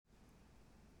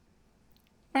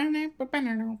I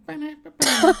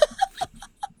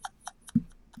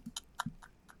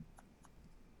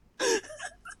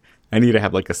need to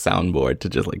have like a soundboard to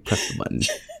just like press the button.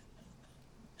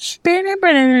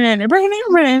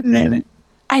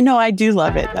 I know, I do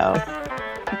love it though.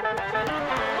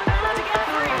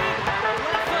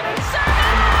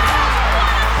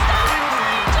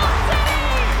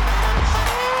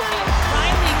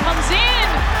 Riley comes in.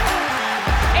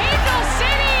 Angel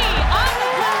City on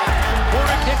the ground.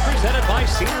 Corner kick presented by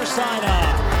Cedar Sinai.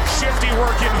 Shifty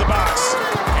work into the box.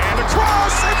 And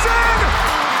across, it's in!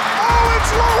 Oh,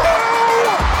 it's Lulu!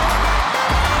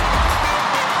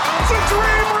 It's a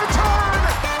dream return!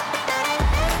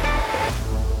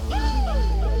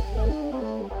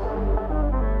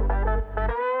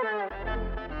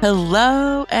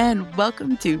 Hello and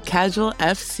welcome to Casual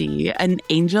FC, an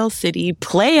Angel City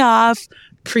playoff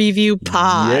preview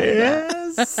pod.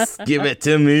 Yes, give it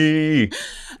to me.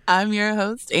 I'm your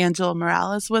host, Angela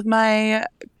Morales, with my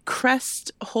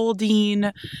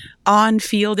crest-holding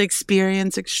on-field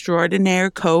experience extraordinaire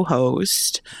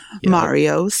co-host,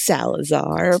 Mario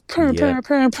Salazar.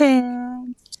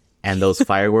 And those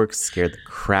fireworks scared the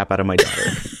crap out of my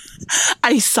daughter.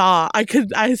 I saw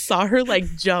her like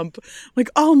jump, like,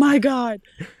 oh my God.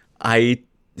 I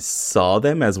saw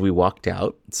them as we walked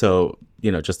out. So,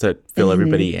 just to fill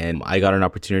everybody in, I got an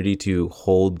opportunity to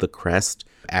hold the crest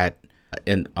on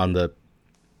the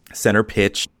center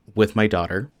pitch with my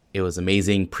daughter. It was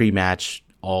amazing. Pre-match,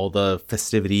 all the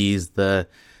festivities, the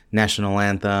national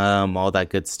anthem, all that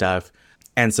good stuff.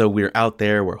 And so we're out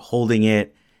there, we're holding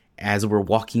it. As we're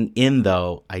walking in,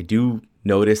 though, I do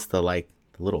notice the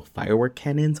little firework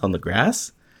cannons on the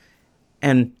grass.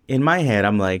 And in my head,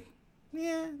 I'm like,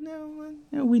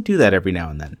 no, we do that every now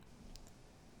and then.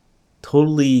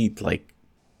 Totally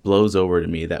blows over to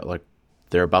me that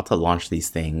they're about to launch these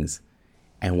things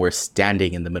and we're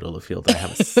standing in the middle of the field. And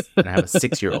I have a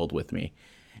 6-year-old with me,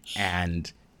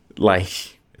 and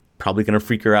probably gonna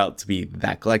freak her out to be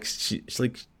that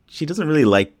she doesn't really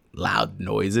like loud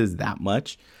noises that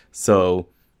much. So,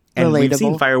 and relatable. We've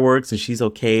seen fireworks and she's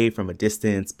okay from a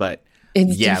distance, but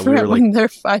It's different when they're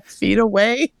 5 feet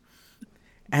away.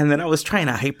 And then I was trying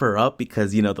to hype her up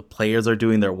because, the players are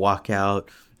doing their walkout.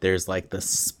 There's the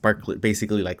sparkler,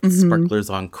 basically sparklers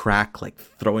on crack,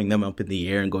 throwing them up in the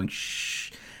air and going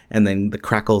shh. And then the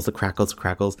crackles.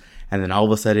 And then all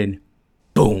of a sudden,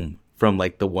 boom, from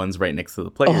the ones right next to the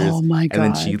players. Oh my God.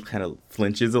 And then she kind of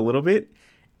flinches a little bit.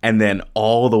 And then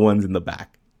all the ones in the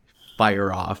back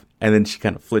fire off. And then she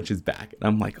kind of flinches back. And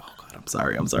I'm like, oh God, I'm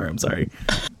sorry.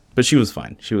 But she was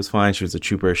fine. She was a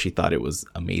trooper. She thought it was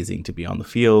amazing to be on the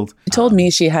field. She told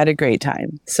me she had a great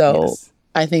time. So yes.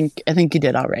 I think you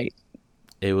did all right.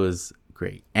 It was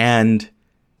great. And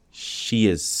she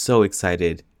is so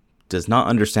excited, does not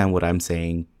understand what I'm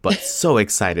saying, but so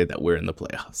excited that we're in the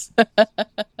playoffs.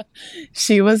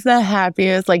 She was the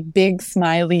happiest, big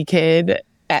smiley kid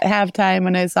at halftime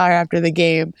when I saw her after the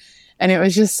game. And it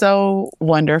was just so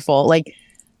wonderful.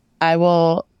 I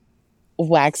will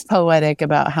wax poetic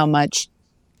about how much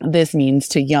this means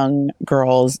to young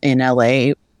girls in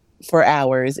LA for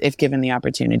hours if given the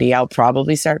opportunity. I'll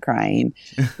probably start crying,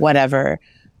 whatever.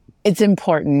 It's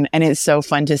important, and it's so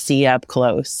fun to see up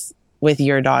close with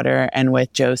your daughter and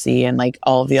with Josie and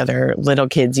all the other little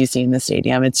kids you see in the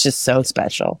stadium. It's just so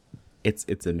special.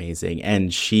 It's amazing.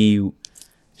 And she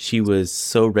was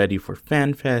so ready for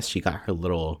Fan Fest. She got her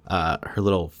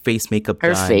little face makeup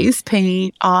done. Her face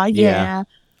paint. Aw, yeah.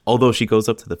 Although she goes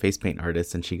up to the face paint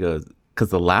artist and she goes, because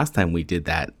the last time we did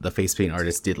that, the face paint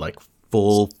artist did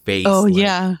full face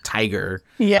tiger.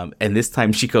 Yeah. And this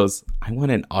time she goes, I want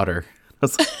an otter. I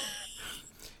was like,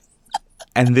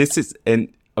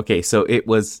 okay, so it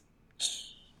was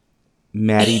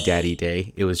Maddie Daddy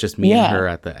Day. It was just me and her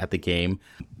at the game.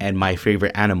 And my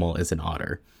favorite animal is an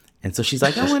otter. And so she's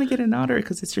like, I want to get an otter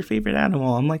because it's your favorite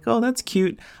animal. I'm like, oh, that's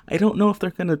cute. I don't know if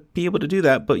they're going to be able to do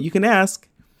that, but you can ask.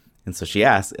 And so she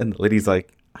asked, and the lady's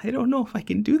like, I don't know if I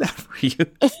can do that for you.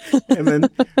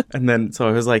 and then so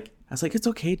I was like, it's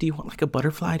okay. Do you want a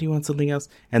butterfly? Do you want something else?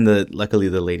 And luckily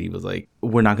the lady was like,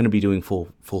 we're not going to be doing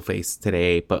full face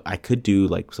today, but I could do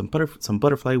some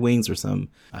butterfly wings or some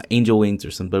angel wings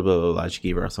or some blah, blah, blah, blah. She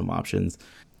gave her some options,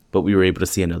 but we were able to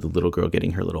see another little girl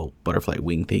getting her little butterfly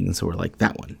wing thing. So we're like,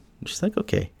 that one. And she's like,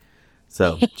 okay.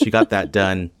 So she got that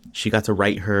done. She got to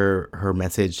write her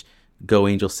message, Go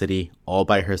Angel City, all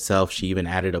by herself. She even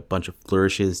added a bunch of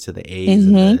flourishes to the A's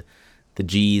and the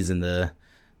G's and the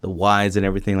Y's and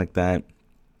everything like that.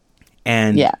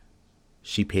 And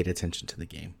she paid attention to the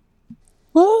game.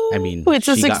 Woo, I mean, it's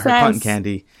she got her cotton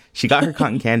candy. She got her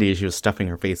cotton candy and she was stuffing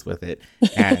her face with it,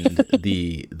 and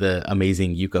the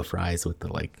amazing yuca fries with the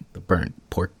burnt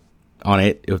pork on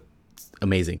it. It was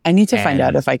amazing. I need to find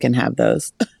out if I can have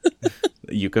those.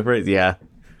 Yuca fries, yeah,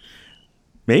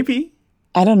 maybe.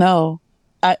 I don't know.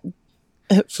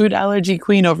 Food allergy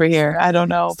queen over here. I don't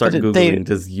know. Start Googling.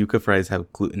 Does yuca fries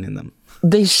have gluten in them?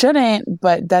 They shouldn't,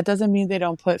 but that doesn't mean they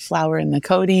don't put flour in the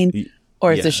coating,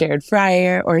 or it's a shared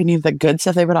fryer, or any of the good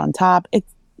stuff they put on top.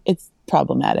 It's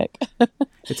problematic.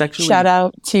 It's actually shout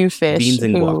out to fish. Beans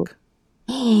and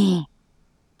guac.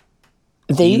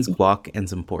 Beans, guac, and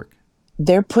some pork.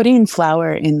 They're putting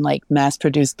flour in like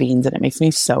mass-produced beans, and it makes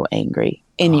me so angry.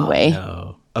 Anyway,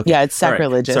 no. Okay. Yeah, it's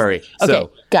sacrilegious. Right. Sorry. Okay,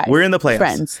 so guys, we're in the playoffs.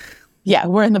 Friends. Yeah,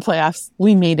 we're in the playoffs.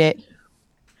 We made it.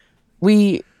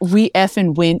 We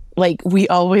effing went. Like, we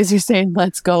always are saying,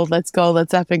 let's go, let's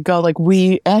effing go. Like,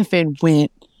 we effing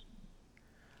went.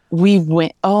 We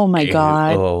went. Oh my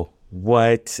God. Oh,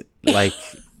 what? Like,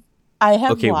 I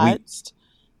have watched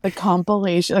the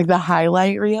compilation, like the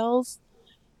highlight reels,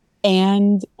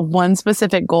 and one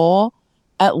specific goal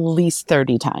at least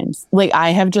 30 times. Like,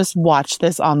 I have just watched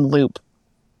this on loop.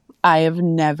 I have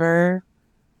never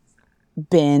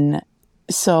been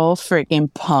so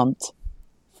freaking pumped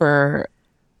for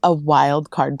a wild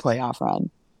card playoff run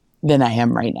than I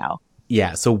am right now.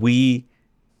 Yeah. So we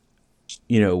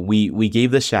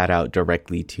gave the shout out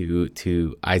directly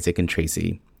to Isaac and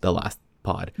Tracy the last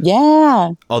pod.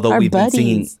 Yeah. Although we've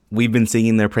been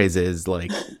singing their praises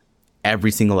like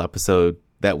every single episode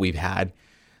that we've had,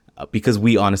 because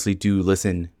we honestly do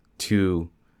listen to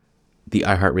the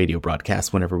iHeartRadio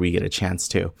broadcast whenever we get a chance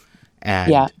to.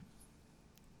 And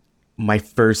my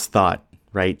first thought,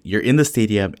 right? You're in the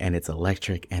stadium and it's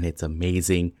electric and it's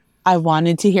amazing. I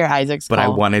wanted to hear Isaac's call. But I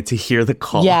wanted to hear the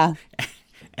call. Yeah.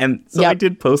 And so I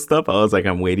did post up. I was like,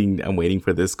 I'm waiting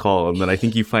for this call. And then I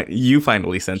think you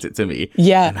finally sent it to me.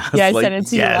 Yeah. And I sent it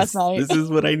to you last night. This is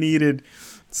what I needed.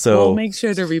 So we'll make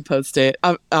sure to repost it.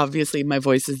 Obviously, my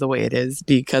voice is the way it is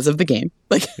because of the game.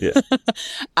 Like,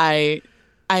 I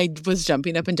was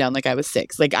jumping up and down like I was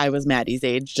 6. Like, I was Maddie's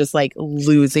age, just like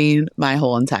losing my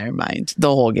whole entire mind the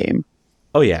whole game.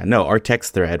 Oh yeah, no, our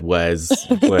text thread was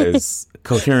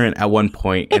coherent at one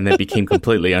point and then became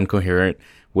completely incoherent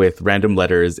with random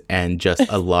letters and just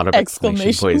a lot of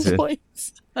exclamation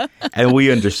points. And we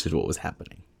understood what was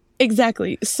happening.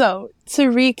 Exactly. So to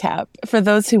recap, for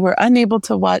those who were unable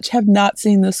to watch, have not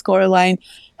seen the scoreline,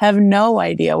 have no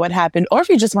idea what happened, or if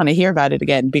you just want to hear about it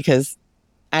again, because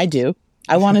I do.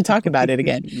 I want to talk about it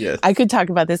again. Yes. I could talk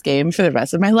about this game for the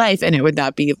rest of my life and it would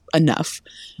not be enough.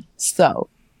 So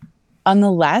on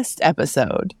the last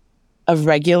episode of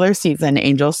regular season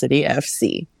Angel City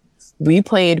FC, we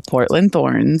played Portland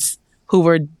Thorns, who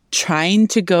were trying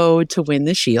to go to win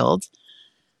the Shield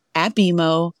at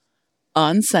BMO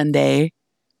on Sunday,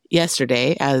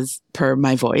 yesterday, as per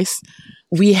my voice.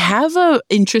 We have an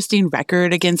interesting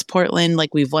record against Portland.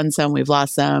 Like, we've won some, we've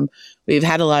lost some. We've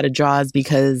had a lot of draws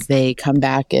because they come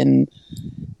back and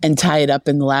tie it up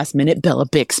in the last minute. Bella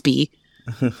Bixby.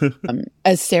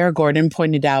 As Sarah Gordon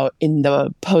pointed out in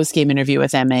the post-game interview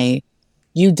with MA,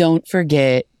 you don't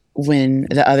forget when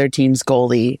the other team's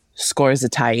goalie scores a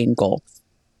tying goal.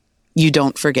 You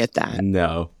don't forget that.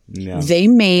 No. They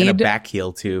made... And a back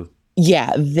heel, too.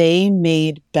 Yeah, they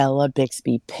made Bella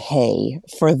Bixby pay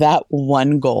for that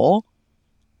one goal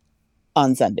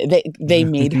on Sunday. They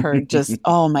made her just,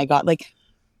 oh my God. Like,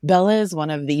 Bella is one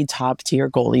of the top tier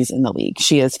goalies in the league.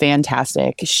 She is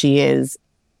fantastic. She is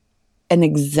an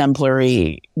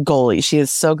exemplary goalie. She is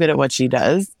so good at what she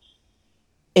does.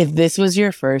 If this was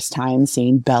your first time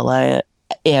seeing Bella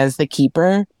as the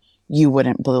keeper, you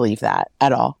wouldn't believe that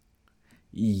at all.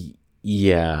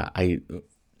 Yeah,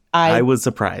 I was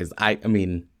surprised. I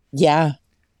mean... Yeah.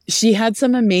 She had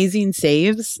some amazing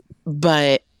saves,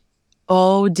 but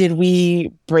did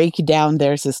we break down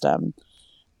their system?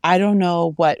 I don't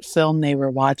know what film they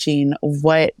were watching,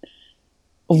 what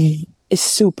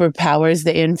superpowers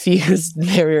they infused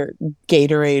their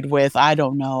Gatorade with. I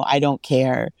don't know. I don't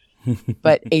care.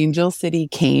 But Angel City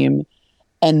came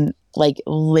and like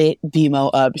lit BMO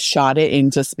up, shot it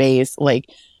into space. Like,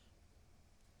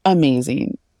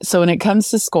 amazing. So when it comes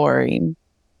to scoring,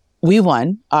 we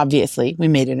won, obviously. We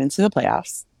made it into the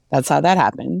playoffs. That's how that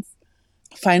happens.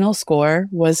 Final score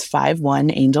was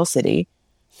 5-1 Angel City.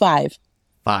 5.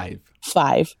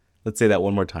 Let's say that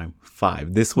one more time.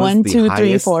 5. This was 1, the 2,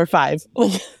 highest, 3, 4, 5.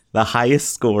 the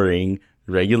highest scoring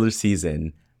regular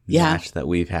season match that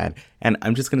we've had. And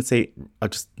I'm just going to say, I'll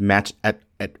just match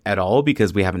at all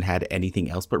because we haven't had anything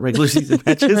else but regular season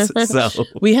matches. So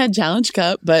we had Challenge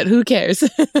Cup, but who cares?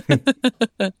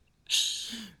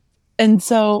 And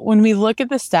so when we look at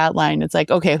the stat line, it's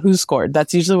like, okay, who scored?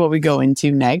 That's usually what we go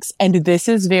into next. And this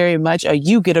is very much a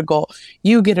you get a goal,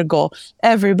 you get a goal,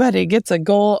 everybody gets a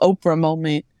goal Oprah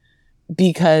moment,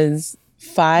 because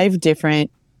 5 different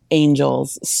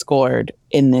Angels scored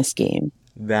in this game.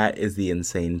 That is the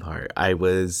insane part. I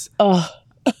was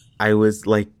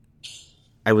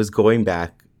going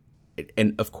back,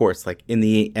 and of course, like in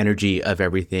the energy of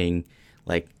everything,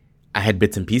 like I had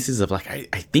bits and pieces of like, I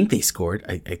think they scored.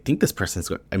 I think this person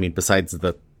scored. I mean, besides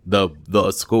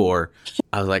the score,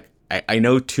 I was like, I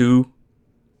know 2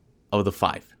 of the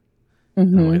 5.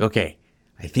 Mm-hmm. I'm like, okay,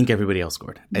 I think everybody else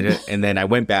scored. And then I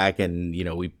went back and,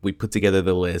 we put together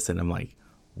the list, and I'm like,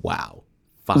 wow,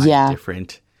 5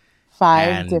 different.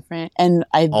 5 different. And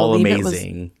I all believe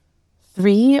amazing. It was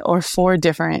 3 or 4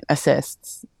 different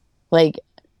assists. Like,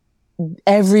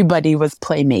 everybody was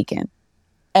playmaking.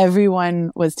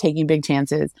 Everyone was taking big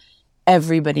chances.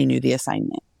 Everybody knew the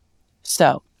assignment.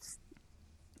 So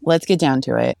let's get down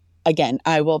to it. Again,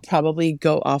 I will probably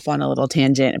go off on a little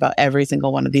tangent about every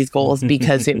single one of these goals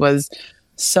because it was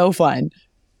so fun.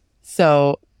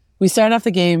 So we started off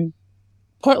the game.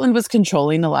 Portland was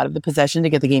controlling a lot of the possession to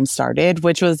get the game started,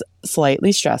 which was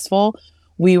slightly stressful.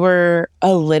 We were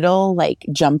a little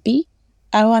jumpy,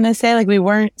 I want to say. We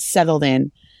weren't settled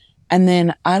in. And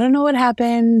then I don't know what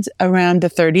happened around the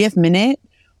 30th minute.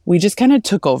 We just kind of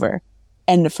took over.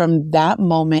 And from that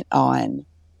moment on,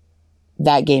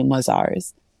 that game was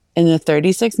ours. In the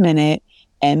 36th minute,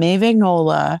 M.A.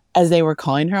 Vignola, as they were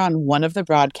calling her on one of the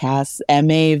broadcasts,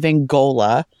 M.A.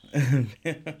 Vingola,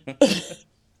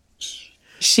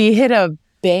 she hit a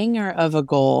banger of a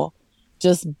goal,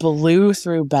 just blew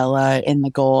through Bella in the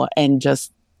goal, and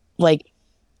just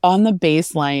on the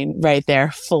baseline right there,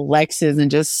 flexes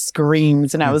and just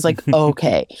screams. And I was like,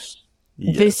 okay,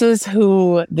 This is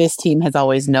who this team has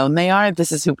always known they are.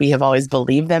 This is who we have always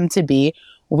believed them to be.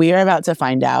 We are about to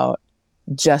find out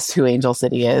just who Angel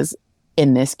City is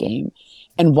in this game.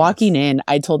 And walking in,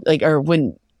 I told,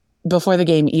 before the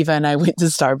game, Eva and I went to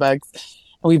Starbucks.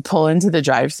 We pull into the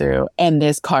drive-thru, and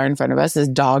this car in front of us, this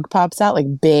dog pops out,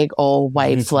 big old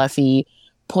white fluffy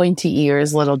pointy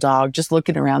ears little dog, just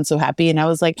looking around so happy. And I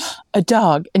was like, a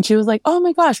dog. And she was like, oh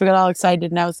my gosh, we got all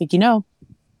excited. And I was like,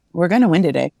 we're gonna win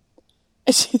today.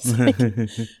 And she's like,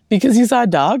 because you saw a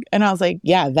dog? And I was like,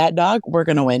 yeah, that dog, we're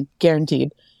gonna win,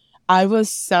 guaranteed. I was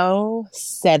so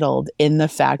settled in the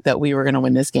fact that we were gonna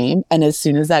win this game. And as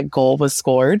soon as that goal was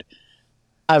scored,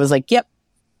 I was like, yep,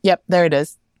 there it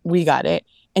is, we got it.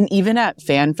 And even at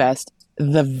FanFest,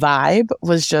 the vibe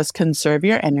was just conserve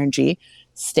your energy,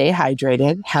 stay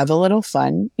hydrated, have a little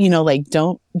fun.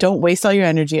 Don't waste all your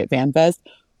energy at FanFest.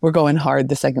 We're going hard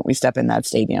the second we step in that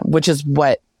stadium, which is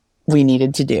what we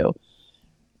needed to do.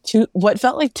 What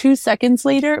felt like 2 seconds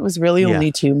later, it was really only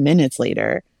 2 minutes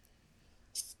later.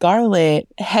 Scarlett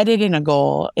headed in a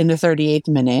goal in the 38th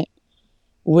minute,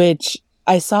 which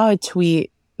I saw a tweet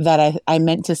that I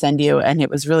meant to send you, and it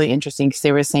was really interesting because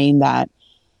they were saying that,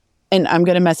 and I'm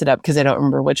going to mess it up because I don't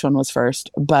remember which one was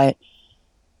first, but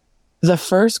the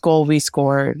first goal we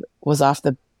scored was off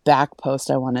the back post,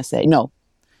 I want to say. No.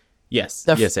 Yes,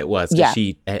 it was. Yeah.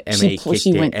 M.A. kicked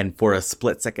it, and for a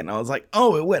split second, I was like,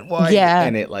 oh, it went wide. Yeah.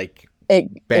 And it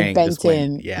banged, bent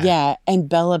in. Yeah. And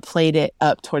Bella played it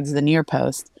up towards the near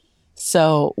post.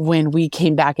 So when we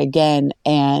came back again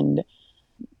and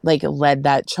led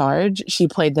that charge, she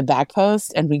played the back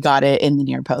post and we got it in the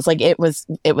near post. It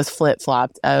was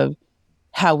flip-flopped of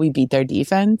how we beat their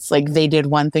defense. They did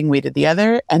one thing, we did the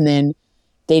other, and then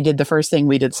they did the first thing,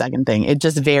 we did the second thing. It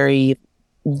just very,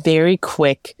 very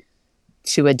quick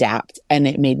to adapt, and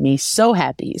it made me so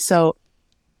happy. So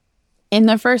in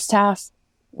the first half,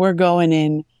 we're going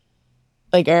in,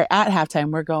 or at halftime,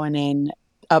 we're going in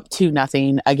up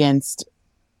 2-0 against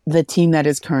the team that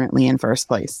is currently in first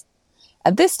place.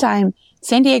 At this time,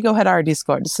 San Diego had already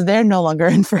scored, so they're no longer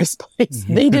in first place.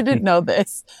 They didn't know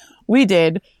this. We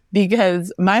did,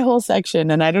 because my whole section,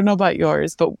 and I don't know about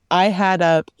yours, but I had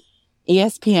up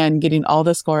ESPN getting all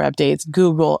the score updates,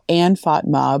 Google, and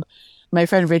FOTMob. My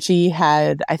friend Richie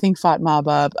had, I think, FOTMob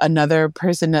up. Another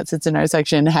person that sits in our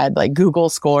section had Google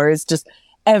scores. Just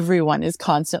everyone is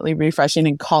constantly refreshing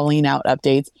and calling out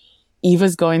updates.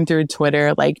 Eva's going through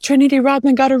Twitter Trinity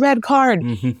Rodman got a red card.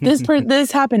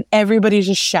 This happened. Everybody's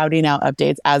just shouting out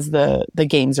updates as the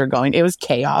games are going. It was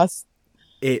chaos.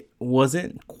 It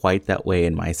wasn't quite that way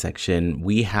in my section.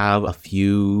 We have a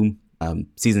few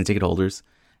season ticket holders,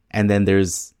 and then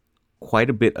there's quite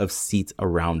a bit of seats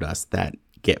around us that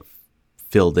get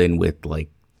filled in with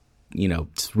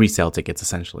resale tickets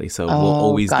essentially. So we'll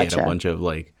always get a bunch of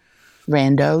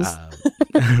randos.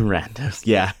 Randos,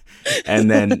 yeah. And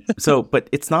then, but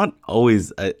it's not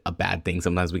always a bad thing.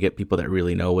 Sometimes we get people that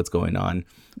really know what's going on.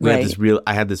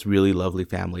 I had this really lovely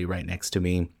family right next to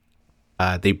me.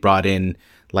 They brought in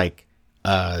like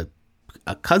a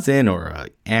cousin or an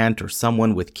aunt or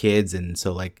someone with kids. And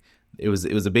so like, it was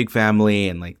a big family,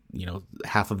 and like,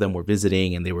 half of them were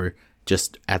visiting, and they were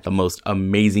just at the most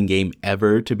amazing game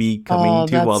ever to be coming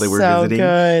to while they were visiting.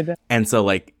 Good. And so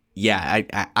like, yeah,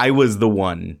 I was the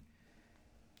one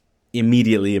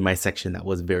immediately in my section that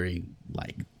was very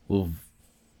like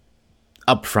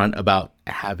upfront about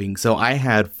having. So I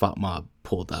had FOTMOB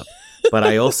pulled up, but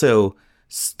I also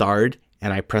starred,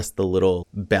 and I pressed the little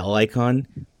bell icon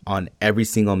on every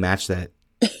single match that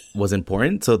was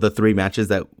important. So the 3 matches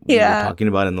that we were talking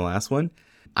about in the last one,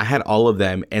 I had all of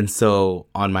them. And so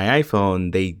on my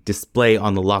iPhone, they display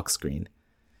on the lock screen.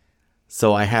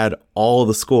 So I had all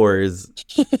the scores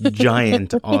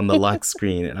giant on the lock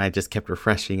screen, and I just kept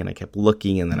refreshing, and I kept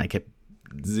looking, and then I kept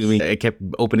zooming. I kept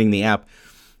opening the app.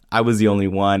 I was the only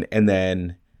one. And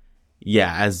then,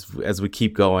 yeah, as we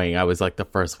keep going, I was like the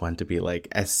first one to be like,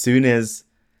 as soon as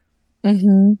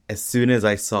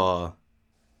I saw,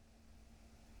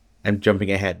 I'm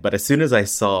jumping ahead, but as soon as I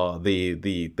saw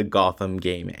the Gotham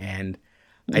game, and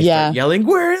I start yelling,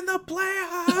 "We're in the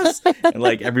playoffs!" and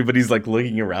like everybody's like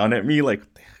looking around at me like,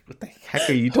 "What the heck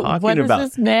are you talking about?" What is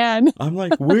this, man? I'm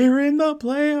like, "We're in the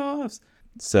playoffs!"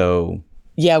 So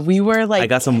yeah, we were like, I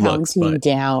got some counting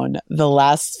down the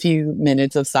last few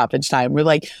minutes of stoppage time. We're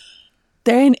like,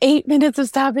 they're in 8 minutes of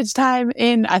stoppage time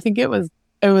in, I think it was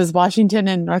Washington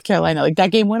and North Carolina. Like, that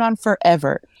game went on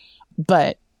forever,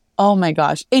 but oh my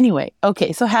gosh. Anyway,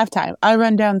 okay, so halftime. I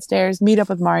run downstairs, meet up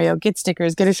with Mario, get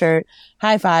stickers, get a shirt,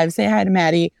 high five, say hi to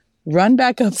Maddie, run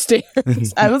back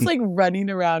upstairs. I was like running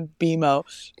around BMO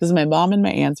because my mom and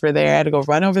my aunts were there. I had to go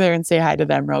run over there and say hi to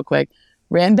them real quick.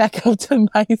 Ran back up to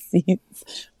my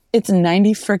seats. It's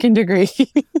 90 freaking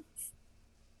degrees.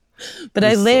 But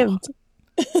I lived.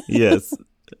 So yes,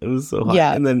 it was so hot.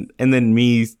 Yeah. And then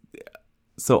me,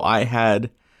 so I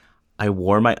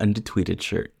wore my undetweeted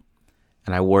shirt.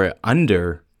 And I wore it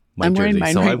under my jersey. I'm wearing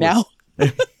mine right now.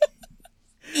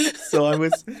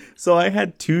 So I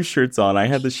had 2 shirts on. I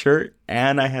had the shirt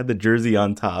and I had the jersey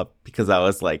on top, because I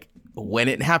was like, when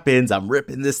it happens, I'm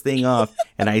ripping this thing off.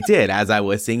 And I did. As I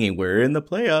was singing, "We're in the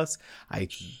playoffs," I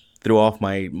threw off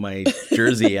my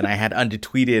jersey, and I had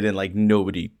undetweeted, and like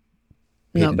nobody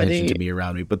paid attention to me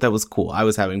around me. But that was cool. I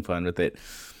was having fun with it.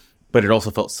 But it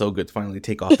also felt so good to finally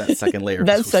take off that second layer.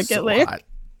 That second layer. Hot.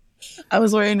 I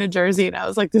was wearing a jersey, and I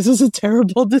was like, this is a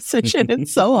terrible decision.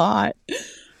 It's so hot.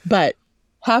 But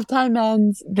halftime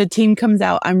ends, the team comes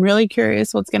out. I'm really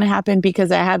curious what's going to happen,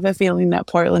 because I have a feeling that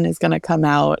Portland is going to come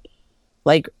out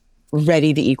like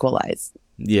ready to equalize.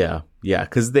 Yeah.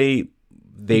 Because they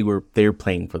were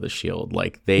playing for the Shield.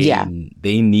 Like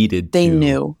they needed to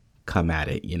knew come at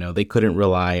it. They couldn't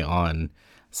rely on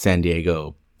San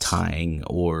Diego tying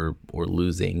or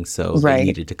losing, so they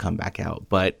needed to come back out.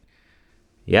 But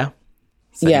yeah,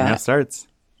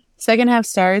 second half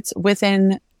starts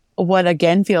within what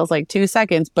again feels like 2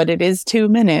 seconds, but it is 2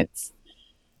 minutes.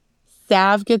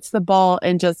 Sav gets the ball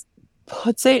and just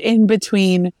puts it in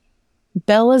between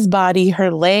Bella's body,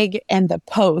 her leg, and the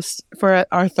post for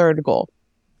our third goal.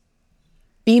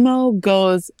 BMO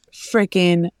goes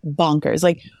freaking bonkers.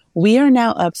 Like, we are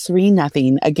now up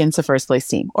 3-0 against the first place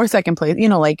team, or second place,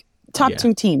 like top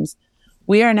 2 teams.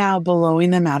 We are now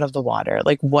blowing them out of the water.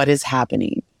 Like, what is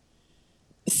happening?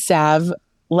 Sav,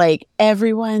 like,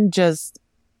 everybody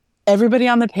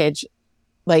on the pitch,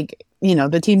 like,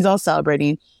 the team's all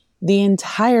celebrating. The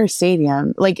entire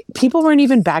stadium, like, people weren't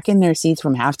even back in their seats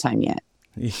from halftime yet.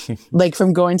 Like,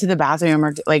 from going to the bathroom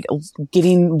or like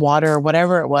getting water or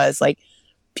whatever it was, like,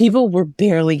 people were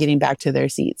barely getting back to their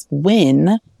seats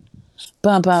when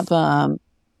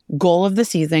goal of the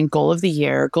season, goal of the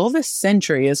year, goal of the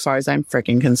century, as far as I'm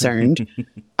freaking concerned.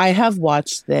 I have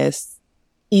watched this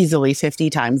easily 50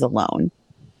 times alone.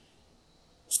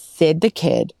 Sid the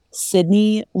Kid,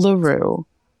 Sydney LaRue,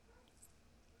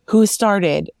 who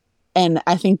started, and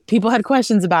I think people had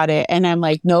questions about it, and I'm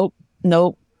like, nope.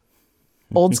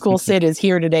 Old school Sid is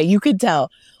here today. You could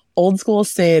tell old school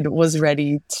Sid was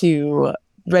ready to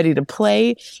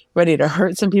play, ready to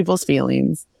hurt some people's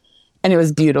feelings. And it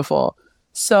was beautiful.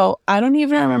 So I don't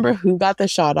even remember who got the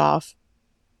shot off.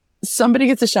 Somebody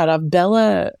gets a shot off.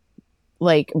 Bella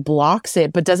like blocks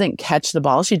it, but doesn't catch the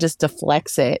ball. She just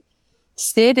deflects it.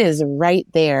 Sid is right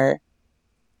there.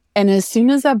 And as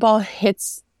soon as that ball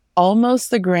hits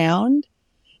almost the ground,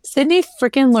 Sydney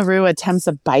freaking LaRue attempts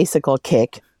a bicycle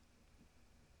kick.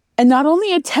 And not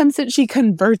only attempts it, she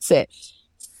converts it.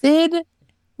 Sid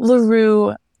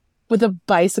LaRue with a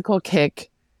bicycle kick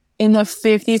in the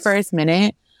 51st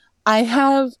minute. I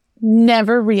have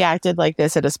never reacted like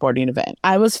this at a sporting event.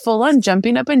 I was full on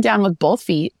jumping up and down with both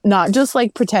feet, not just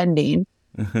like pretending,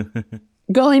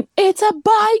 going, it's a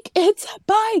bike, it's a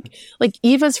bike. Like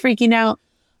Eva's freaking out.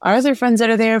 Our other friends that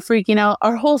are there are freaking out.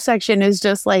 Our whole section is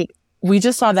just like, we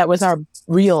just saw that with our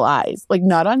real eyes, like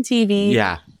not on TV.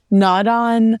 Yeah. Not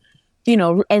on, you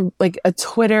know, a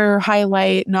Twitter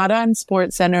highlight, not on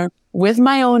Sports Center. With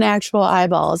my own actual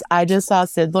eyeballs, I just saw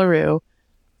Sid LaRue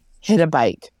hit a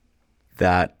bike.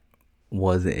 That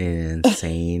was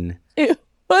insane. It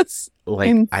was like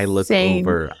insane. I look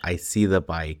over, I see the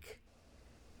bike,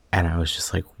 and I was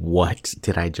just like, what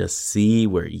did I just see?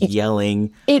 We're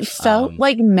yelling. It felt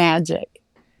like magic.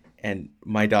 And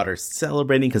my daughter's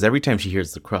celebrating because every time she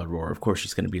hears the crowd roar, of course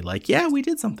she's going to be like, yeah, we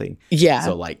did something. Yeah.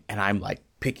 So like, and I'm like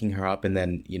picking her up, and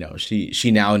then, you know,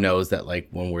 she now knows that like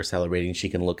when we're celebrating, she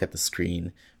can look at the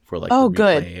screen for like the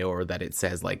replay, or that it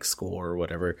says like score or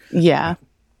whatever. Yeah.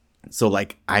 So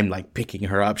like, I'm like picking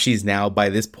her up. She's now, by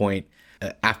this point,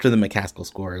 after the McCaskill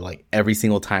score, like every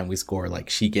single time we score, like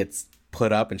she gets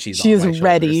put up and she's on my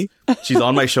ready. She's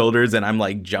on my shoulders, and I'm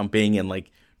like jumping, and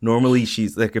like normally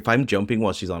she's like, if I'm jumping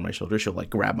while she's on my shoulder, she'll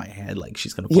like grab my head like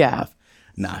she's gonna pull off.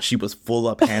 Nah, she was full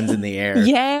up, hands in the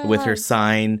air with her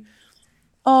sign.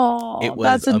 Oh, it was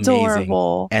that's amazing.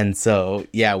 adorable. And so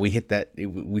yeah, we hit that,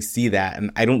 we see that, and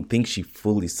I don't think she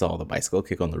fully saw the bicycle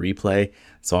kick on the replay,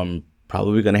 so I'm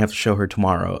probably gonna have to show her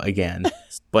tomorrow again.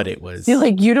 But it was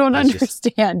like, you don't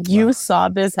understand. You saw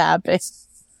this happen.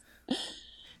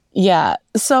 Yeah,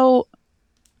 so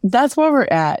that's where we're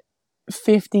at.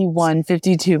 51,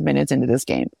 52 minutes into this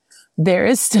game. There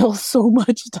is still so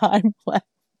much time left.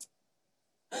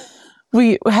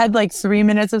 We had like 3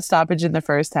 minutes of stoppage in the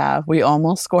first half. We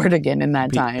almost scored again in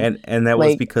that time. And that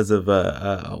was because of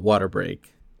a water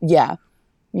break. Yeah.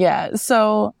 Yeah.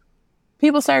 So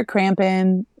people start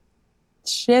cramping.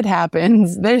 Shit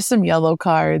happens. There's some yellow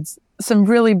cards, some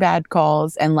really bad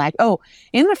calls, and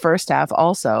in the first half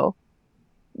also,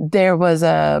 there was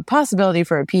a possibility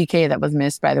for a PK that was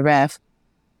missed by the ref.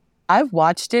 I've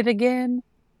watched it again.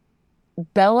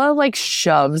 Bella like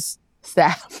shoves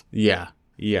Saf. Yeah.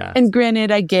 Yeah. And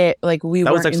granted, I get like we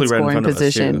weren't in scoring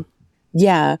position.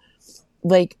 Yeah.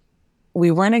 Like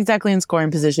we weren't exactly in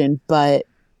scoring position, but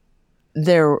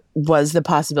there was the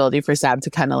possibility for Sab to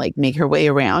kind of like make her way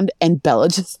around, and Bella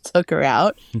just took her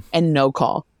out and no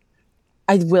call.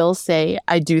 I will say,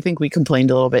 I do think we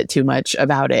complained a little bit too much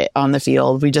about it on the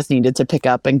field. We just needed to pick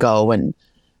up and go and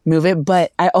move it.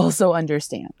 But I also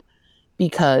understand,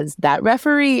 because that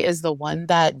referee is the one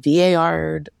that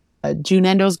VAR'd June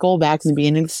Endo's goal back in the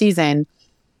beginning of the season.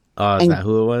 Oh, is that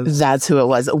who it was? That's who it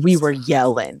was. We were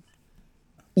yelling.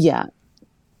 Yeah.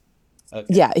 Okay.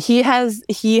 Yeah, we have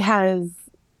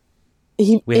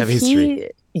history.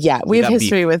 We have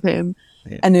history with him.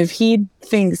 Yeah. And if he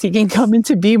thinks he can come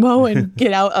into BMO and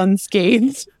get out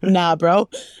unscathed, nah, bro.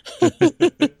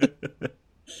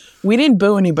 We didn't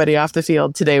boo anybody off the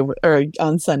field today or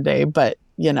on Sunday, but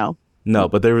you know. No,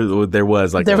 but there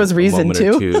was like reason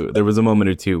to. There was a moment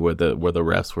or two where the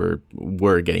refs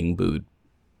were getting booed.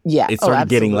 Yeah, it started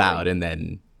getting loud, and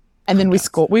then we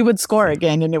score. We would score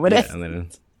again, and it would.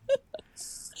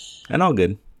 And all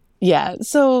good. Yeah.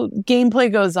 So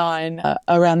gameplay goes on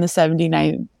around the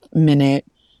 79th minute.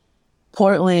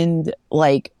 Portland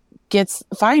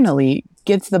finally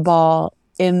gets the ball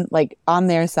in on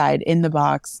their side in the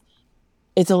box.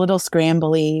 It's a little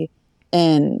scrambly,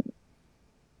 and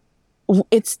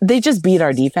they just beat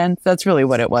our defense. That's really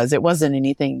what it was. It wasn't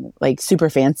anything super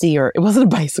fancy, or it wasn't a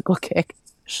bicycle kick,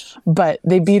 but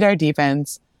they beat our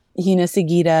defense. Hina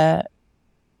Sagita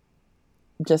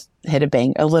just hit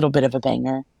a little bit of a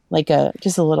banger,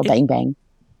 just a little bang.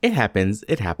 It happens.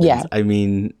 Yeah. I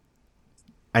mean,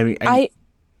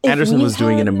 Anderson was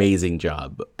doing an amazing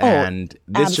job, and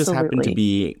this just happened to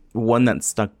be one that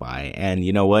stuck by. And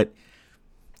you know what?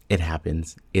 It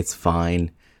happens. It's fine.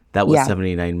 That was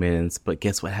 79 minutes, but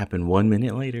guess what happened 1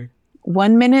 minute later?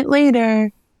 1 minute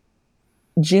later,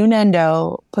 June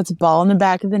Endo puts a ball in the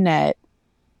back of the net.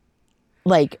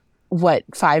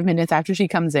 5 minutes after she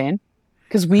comes in?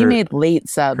 Because we made late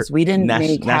subs. We didn't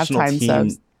make halftime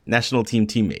subs. National team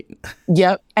teammate.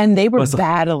 Yep. And they were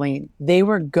battling. They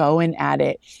were going at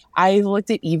it. I looked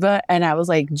at Eva and I was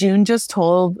like, June just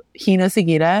told Hina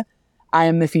Sagita, I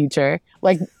am the future.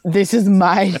 This is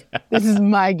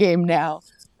my game now.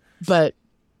 But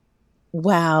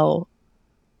wow.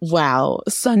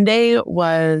 Sunday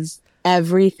was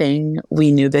everything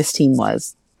we knew this team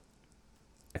was.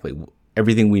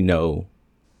 Everything we know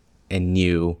and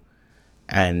knew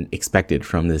and expected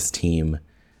from this team.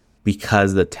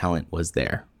 because the talent was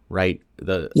there, right?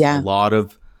 A lot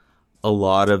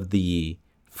of the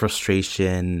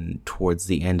frustration towards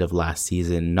the end of last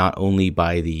season, not only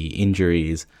by the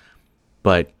injuries,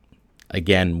 but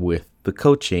again with the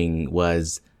coaching,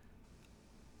 was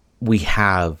we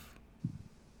have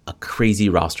a crazy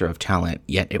roster of talent,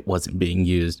 yet it wasn't being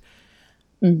used.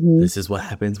 This is what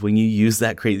happens when you use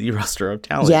that crazy roster of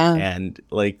talent. Yeah. And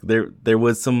like there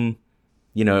was some,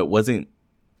 it wasn't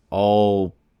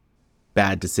all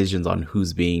bad decisions on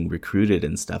who's being recruited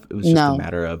and stuff. It was just a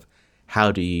matter of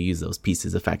how do you use those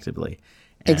pieces effectively.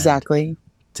 And exactly.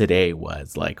 Today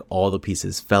was like all the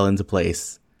pieces fell into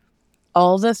place.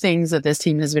 All the things that this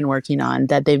team has been working on,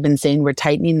 that they've been saying, we're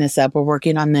tightening this up, we're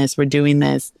working on this, we're doing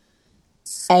this.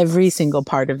 Every single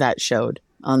part of that showed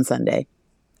on Sunday.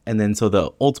 And then so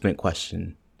the ultimate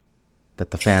question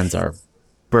that the fans are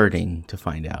burning to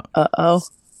find out. Uh-oh.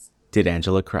 Did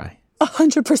Angela cry?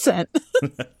 100%.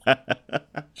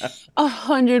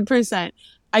 100%.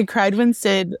 I cried when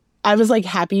I was like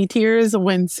happy tears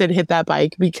when Sid hit that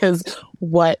bike, because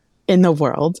what in the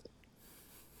world?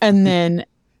 And then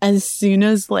as soon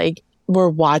as like we're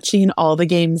watching all the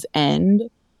games end,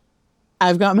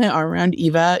 I've got my arm around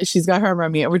Eva. She's got her arm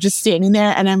around me. And we're just standing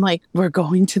there. And I'm like, we're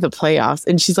going to the playoffs.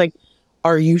 And she's like,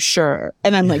 are you sure?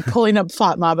 And I'm like pulling up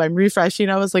FOTMob. I'm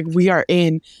refreshing. I was like, we are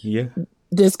in. Yeah.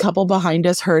 This couple behind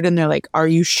us heard and they're like, are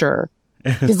you sure?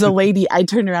 Because I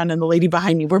turned around and the lady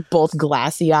behind me, we're both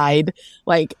glassy eyed,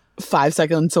 like 5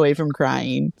 seconds away from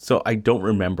crying. So I don't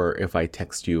remember if I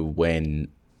text you when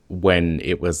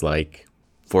it was like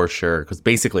for sure. Because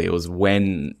basically it was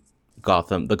when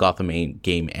the Gotham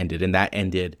game ended, and that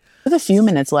ended with a few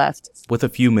minutes left.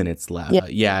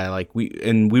 Yeah, like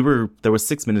there was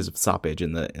 6 minutes of stoppage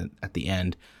at the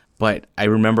end, but I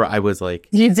remember I was like,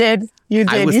 you did you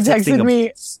texted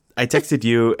me. I texted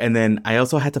you, and then I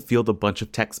also had to field a bunch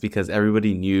of texts because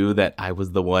everybody knew that I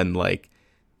was the one like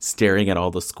staring at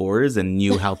all the scores and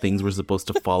knew how things were supposed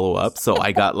to follow up. So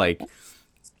I got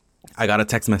a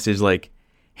text message like,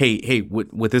 hey,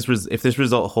 with this if this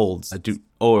result holds,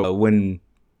 when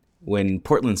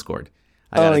Portland scored,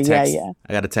 I got a text. Yeah.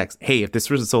 I got a text. Hey, if this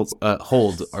result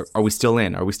holds, are we still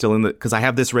in? Are we still in because I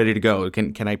have this ready to go.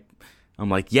 Can I? I'm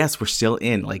like, yes, we're still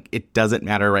in. Like, it doesn't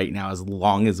matter right now as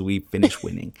long as we finish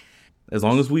winning. As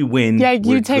long as we win. Yeah,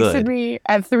 you texted me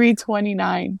at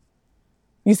 3:29.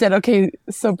 You said, okay,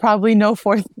 so probably no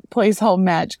fourth place home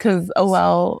match because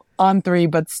OL on 3,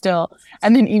 but still.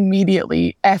 And then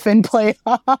immediately effing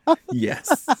playoff.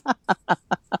 Yes.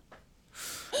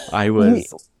 I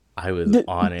was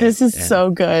on it. This is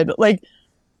so good. Like,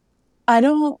 I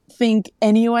don't think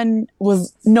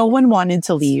no one wanted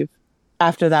to leave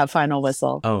after that final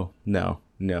whistle. Oh, no.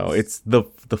 It's the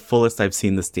fullest I've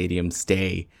seen the stadium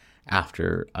stay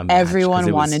after a match.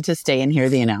 Everyone wanted to stay and hear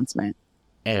the announcement.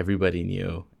 Everybody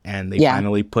knew. And they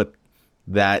finally put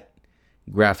that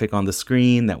graphic on the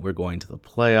screen that we're going to the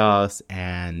playoffs.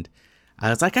 And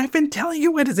I was like, I've been telling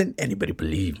you, why doesn't anybody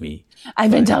believe me? I've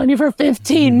been telling you for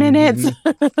 15 minutes.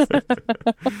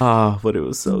 But it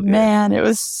was so good. Man, it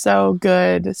was so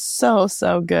good. So,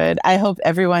 so good. I hope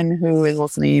everyone who is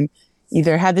listening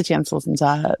either had the chance to listen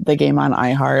to the game on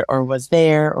iHeart or was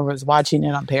there or was watching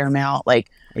it on Paramount.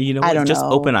 Like, you know what? Just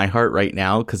open iHeart right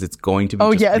now because it's going to be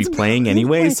replaying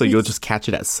anyway. So you'll just catch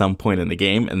it at some point in the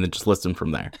game and then just listen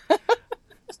from there.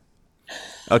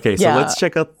 Okay, so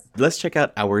let's check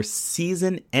out our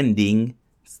season-ending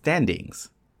standings.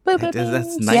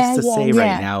 That's nice to say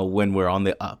right now when we're on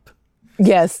the up.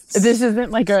 Yes, this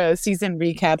isn't like a season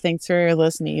recap. Thanks for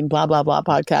listening, blah, blah, blah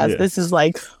podcast. Yeah. This is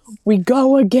like, we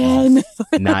go again.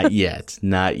 Not yet.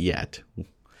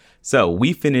 So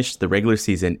we finished the regular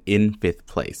season in 5th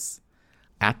place.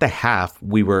 At the half,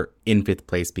 we were in 5th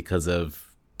place because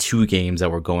of 2 games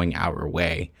that were going our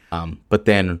way. But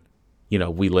then,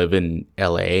 we live in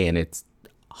LA and it's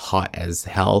hot as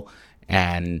hell.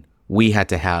 And we had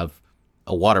to have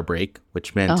a water break,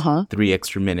 which meant 3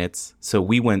 extra minutes. So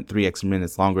we went 3 extra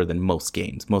minutes longer than most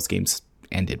games. Most games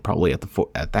ended probably at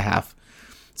the half.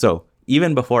 So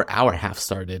even before our half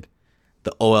started,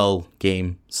 the OL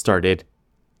game started,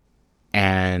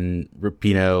 and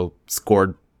Rapinoe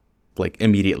scored like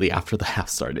immediately after the half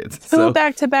started. So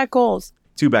back-to-back goals.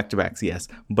 2 back-to-backs, yes.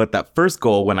 But that first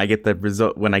goal, when I get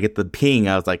the ping,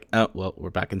 I was like, oh well,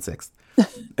 we're back in 6th.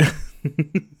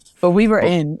 But we were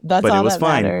in. That's all that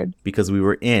mattered. Because we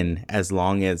were in as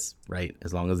long as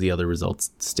the other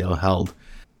results still held.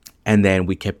 And then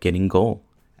we kept getting goal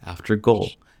after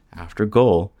goal after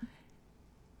goal.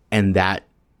 And that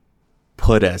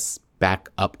put us back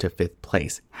up to 5th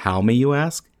place. How, may you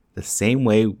ask? The same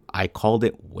way I called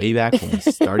it way back when we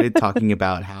started talking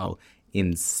about how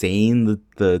insane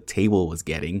the table was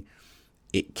getting,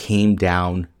 it came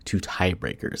down to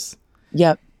tiebreakers.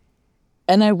 Yep.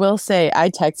 And I will say, I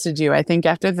texted you, I think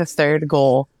after the third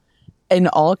goal, in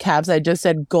all caps, I just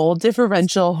said, goal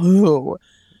differential who?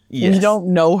 Yes. We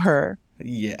don't know her.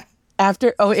 Yeah.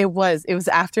 It was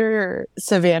after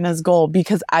Savannah's goal,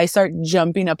 because I start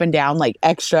jumping up and down like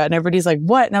extra, and everybody's like,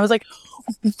 what? And I was like,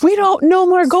 we don't know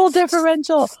more goal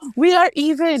differential. We are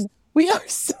even. We are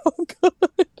so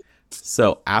good.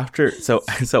 So after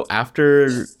Sav's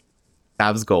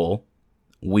goal,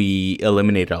 we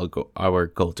eliminated our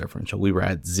goal differential. We were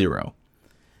at 0,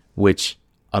 which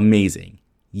amazing.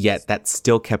 Yet that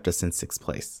still kept us in 6th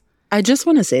place. I just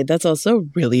want to say that's also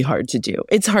really hard to do.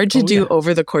 It's hard to do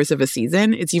over the course of a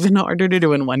season. It's even harder to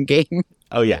do in one game.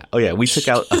 Oh yeah. We took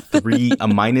out a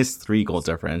 -3 goal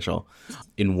differential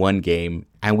in one game,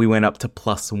 and we went up to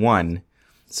 +1.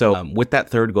 So with that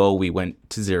third goal, we went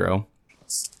to 0,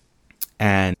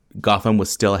 and Gotham was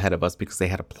still ahead of us because they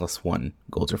had a +1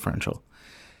 goal differential.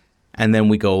 And then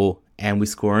we go and we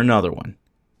score another one.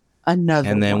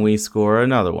 We score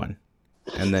another one.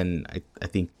 And then I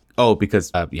think,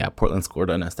 because Portland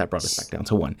scored on us. That brought us back down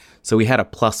to 1. So we had a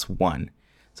 +1.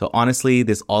 So honestly,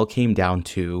 this all came down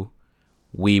to,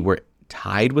 we were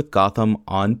tied with Gotham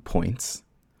on points.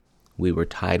 We were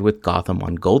tied with Gotham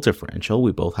on goal differential.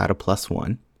 We both had a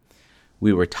 +1.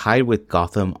 We were tied with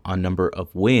Gotham on number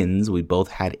of wins. We both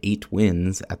had 8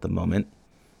 wins at the moment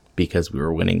because we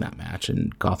were winning that match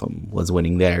and Gotham was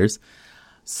winning theirs.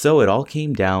 So it all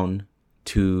came down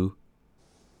to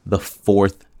the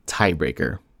 4th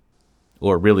tiebreaker,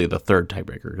 or really the 3rd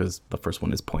tiebreaker, because the first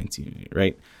one is points,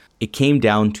 right? It came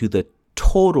down to the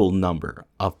total number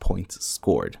of points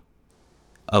scored,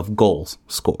 of goals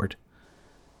scored.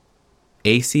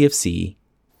 ACFC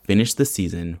finished the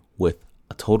season with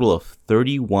a total of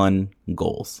 31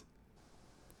 goals.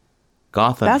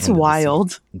 That's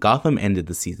wild. Gotham ended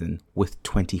the season with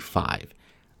 25.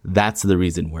 That's the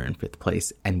reason we're in 5th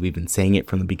place. And we've been saying it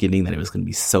from the beginning that it was going to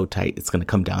be so tight. It's going to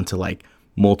come down to like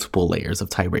multiple layers of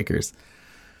tiebreakers.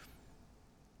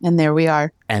 And there we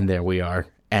are. And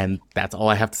that's all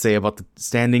I have to say about the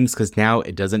standings, because now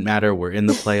it doesn't matter. We're in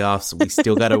the playoffs. We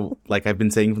still got to, like I've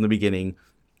been saying from the beginning,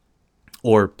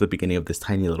 or the beginning of this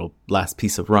tiny little last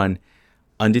piece of run,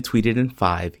 undefeated in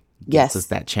 5 gets us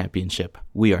that championship.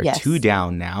 We are 2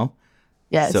 down now.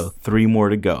 Yes. So 3 more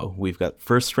to go. We've got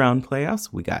first round playoffs,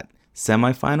 we got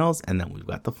semifinals, and then we've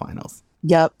got the finals.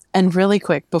 Yep. And really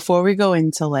quick, before we go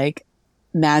into like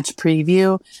match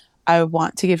preview, I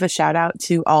want to give a shout out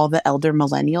to all the elder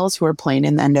millennials who are playing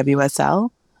in the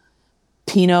NWSL.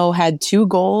 Pino had 2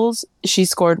 goals. She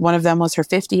scored. One of them was her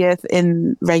 50th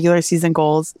in regular season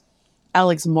goals.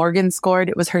 Alex Morgan scored.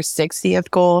 It was her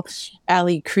 60th goal.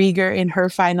 Ali Krieger in her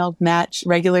final match,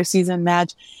 regular season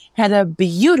match, had a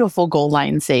beautiful goal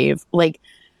line save. Like,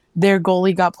 their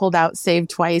goalie got pulled out, saved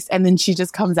twice, and then she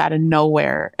just comes out of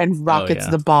nowhere and rockets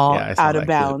the ball out of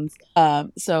bounds.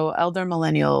 So elder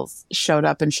millennials showed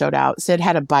up and showed out. Sid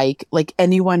had a bike. Like,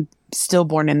 anyone still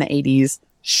born in the 80s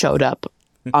showed up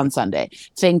on Sunday.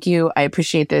 Thank you. I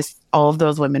appreciate this. All of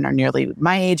those women are nearly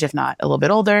my age, if not a little bit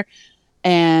older.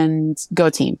 And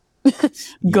go team.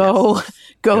 Go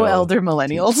elder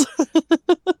millennials.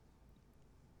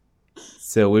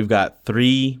 So we've got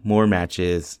 3 more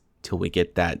matches till we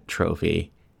get that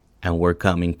trophy, and we're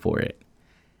coming for it.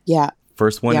 Yeah.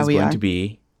 First one is going to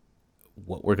be,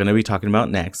 what we're going to be talking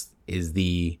about next is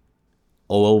the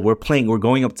OL. We're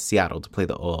going up to Seattle to play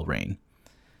the OL Reign.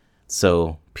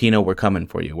 So, Pino, we're coming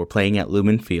for you. We're playing at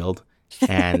Lumen Field,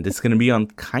 and it's going to be on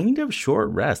kind of short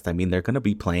rest. I mean, they're going to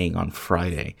be playing on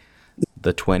Friday,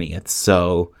 the 20th.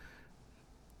 So,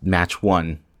 match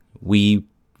 1, we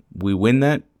win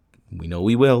that. We know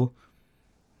we will.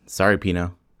 Sorry,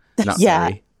 Pino. Not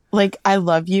sorry. Like, I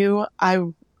love you.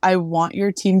 I want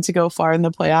your team to go far in the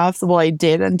playoffs. Well, I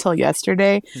did until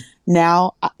yesterday.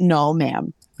 Now, no,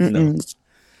 ma'am.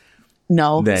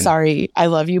 No, sorry. I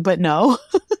love you, but no.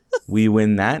 We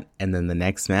win that, and then the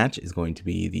next match is going to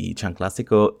be the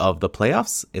Chanclásico of the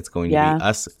playoffs. It's going to be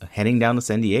us heading down to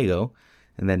San Diego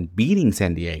and then beating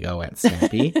San Diego at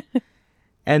Stampy.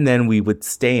 And then we would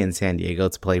stay in San Diego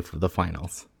to play for the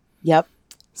finals. Yep.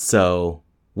 So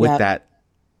with that,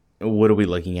 what are we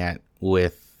looking at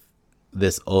with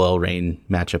this OL Reign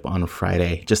matchup on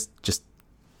Friday? Just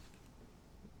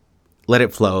let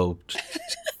it flow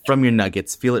from your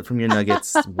nuggets. Feel it from your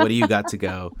nuggets. What do you got to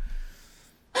go?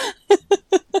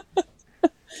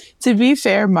 To be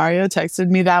fair, Mario texted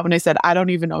me that when I said, I don't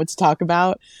even know what to talk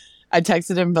about. I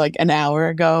texted him like an hour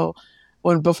ago.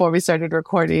 before we started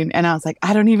recording. And I was like,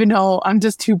 I don't even know. I'm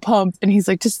just too pumped. And he's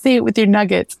like, just say it with your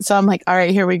nuggets. So I'm like, all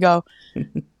right, here we go.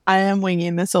 I am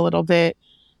winging this a little bit.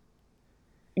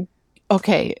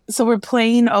 Okay, so we're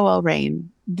playing OL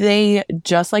Reign. They,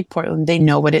 just like Portland, they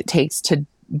know what it takes to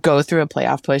go through a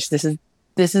playoff push. This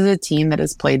is a team that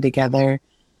has played together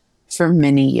for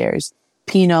many years.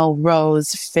 Pino,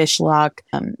 Rose, Fishlock,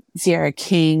 Sierra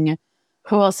King.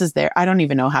 Who else is there? I don't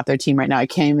even know half their team right now. I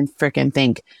can't even freaking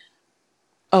think.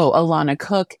 Oh, Alana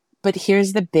Cook. But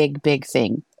here's the big, big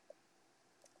thing.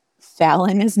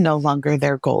 Fallon is no longer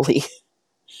their goalie.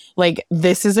 Like,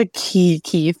 this is a key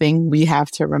thing we have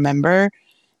to remember,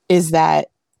 is that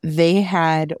they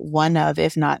had one of,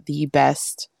 if not the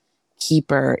best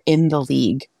keeper in the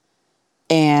league.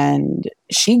 And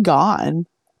she gone.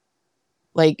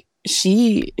 Like,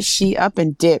 she up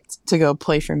and dipped to go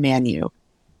play for Man U.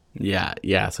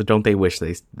 Yeah. So don't they wish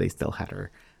they still had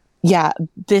her? Yeah,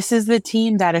 this is the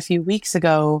team that a few weeks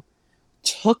ago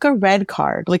took a red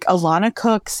card. Like, Alana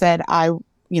Cook said, I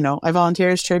volunteer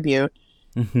as tribute,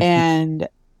 and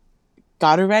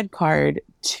got a red card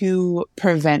to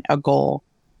prevent a goal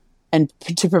and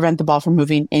to prevent the ball from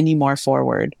moving any more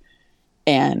forward.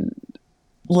 And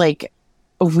like,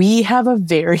 we have a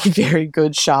very, very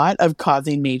good shot of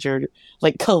causing major,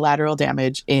 like, collateral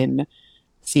damage in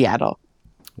Seattle.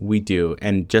 We do.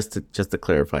 And just to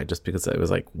clarify, just because I was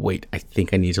like, wait, I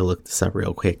think I need to look this up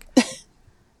real quick.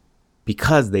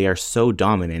 Because they are so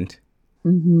dominant,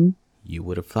 you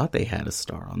would have thought they had a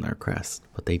star on their crest,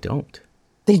 but they don't.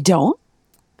 They don't?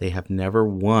 They have never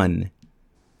won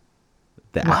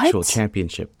the actual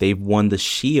championship. They've won the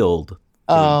Shield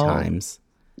 3 times.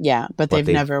 Yeah, but they've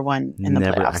never won in the playoffs.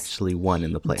 Never actually won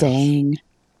in the playoffs. Dang.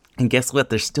 And guess what?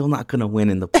 They're still not going to win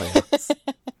in the playoffs.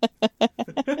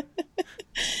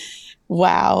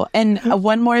 Wow. And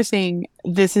one more thing.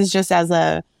 This is just as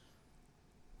a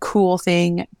cool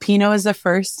thing. Pino is the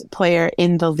first player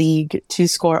in the league to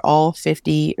score all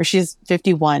 50, or she's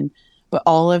 51, but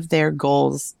all of their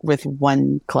goals with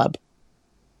one club.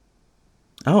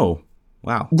 Oh,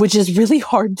 wow. Which is really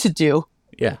hard to do.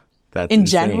 Yeah. That's in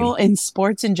insane. general, in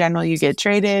sports in general, you get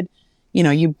traded,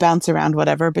 you bounce around,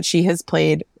 whatever, but she has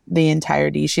played the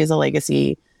entirety. She is a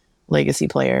legacy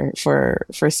player for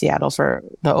Seattle, for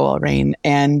the OL Reign,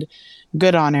 and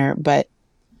good on her, but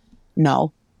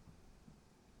no.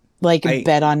 Like,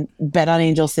 bet on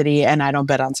Angel City, and I don't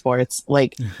bet on sports.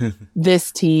 Like,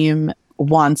 this team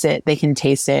wants it. They can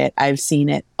taste it. I've seen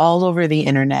it all over the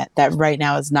internet that right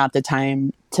now is not the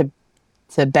time to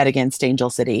bet against Angel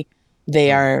City.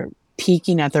 They are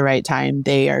peaking at the right time.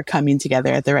 They are coming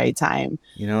together at the right time.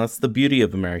 That's the beauty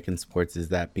of American sports, is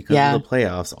that because of the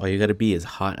playoffs, all you got to be is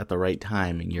hot at the right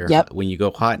time. And when you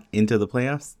go hot into the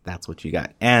playoffs, that's what you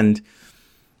got. And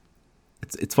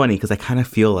it's funny because I kind of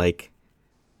feel like,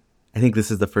 I think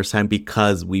this is the first time,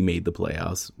 because we made the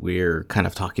playoffs, we're kind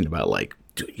of talking about, like,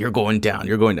 dude, you're going down.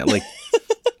 Like,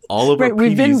 all of our previews,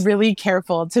 we've been really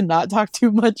careful to not talk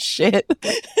too much shit.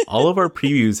 All of our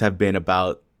previews have been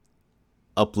about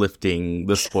uplifting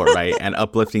the sport, right? And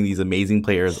uplifting these amazing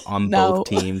players on both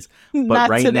teams. But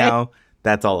right today. Now,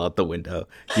 that's all out the window.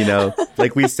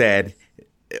 Like we said,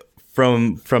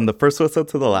 from the first whistle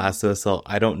to the last whistle,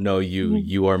 I don't know you.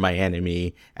 You are my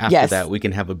enemy. After that, we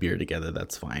can have a beer together.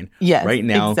 That's fine. Yes, right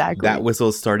now, exactly. That whistle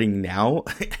is starting now,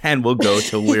 and we'll go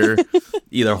till we're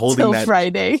either holding till that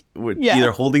Friday. We're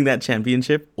either holding that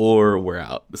championship or we're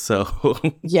out. So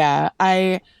yeah,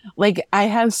 I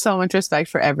have so much respect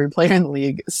for every player in the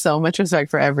league, so much respect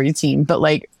for every team. But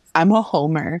like, I'm a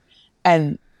homer,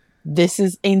 and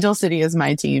Angel City is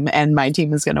my team, and my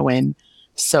team is gonna win.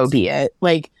 So be it.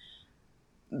 Like,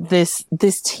 this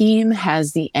team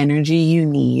has the energy you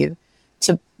need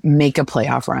to make a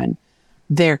playoff run.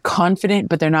 They're confident,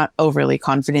 but they're not overly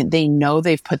confident. They know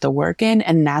they've put the work in,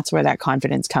 and that's where that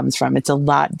confidence comes from. It's a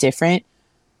lot different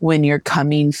when you're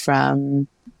coming from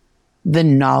the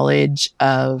knowledge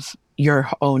of your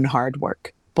own hard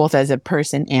work, both as a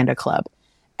person and a club.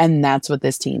 And that's what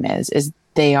this team is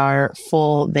they are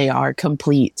full, they are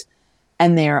complete,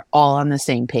 and they are all on the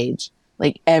same page.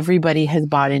 Like, everybody has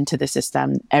bought into the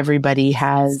system. Everybody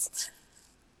has,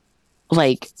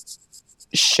 like,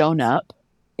 shown up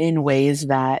in ways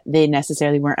that they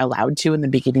necessarily weren't allowed to in the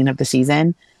beginning of the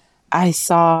season. I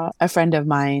saw a friend of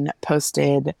mine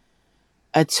posted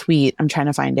a tweet. I'm trying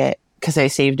to find it because I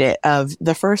saved it, of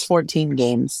the first 14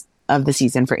 games of the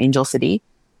season for Angel City.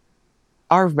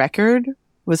 Our record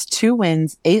was 2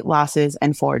 wins, 8 losses,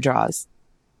 and 4 draws.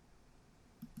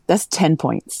 That's 10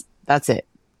 points. That's it.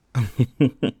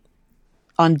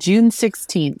 On June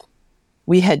 16th,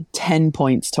 we had 10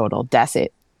 points total. That's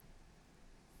it.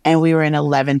 and we were in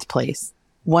 11th place.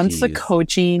 Once the Jeez.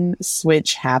 coaching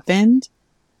switch happened,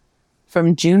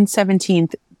 from June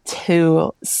 17th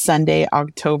to Sunday,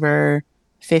 October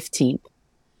 15th,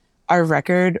 our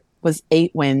record was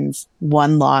 8 wins,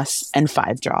 1 loss, and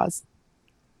 5 draws.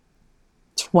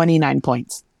 29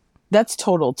 points. That's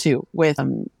total too, with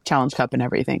Challenge Cup and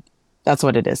everything. That's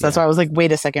what it is. That's why I was like,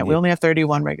 wait a second, we only have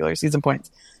 31 regular season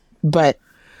points. But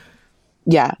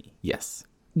yeah. Yes.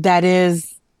 That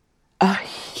is a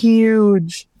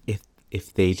huge,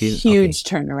 if they did huge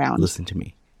turnaround. Listen to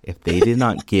me. If they did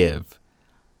not give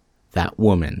that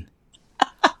woman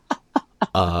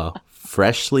a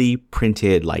freshly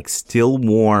printed, like still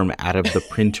warm out of the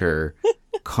printer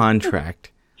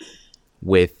contract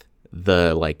with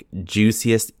the like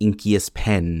juiciest, inkiest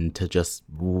pen to just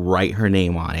write her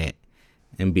name on it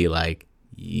and be like,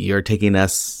 you're taking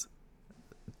us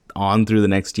on through the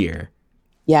next year.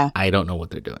 Yeah. I don't know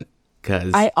what they're doing.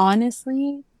 Because I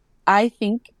honestly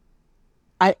think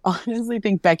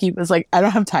Becky was like, I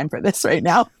don't have time for this right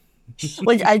now.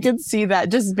 Like, I could see that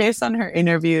just based on her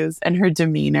interviews and her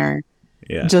demeanor.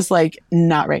 Yeah. Just like,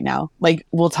 not right now. Like,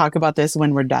 we'll talk about this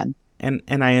when we're done. And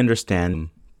I understand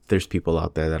there's people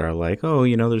out there that are like, oh,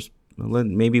 you know,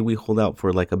 maybe we hold out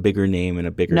for like a bigger name and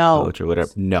a bigger coach or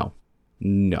whatever. No.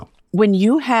 When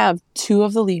you have 2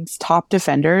 of the league's top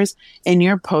defenders in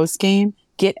your post game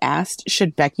get asked,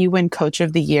 should Becky win Coach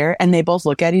of the Year? And they both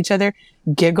look at each other,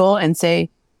 giggle, and say,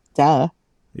 duh.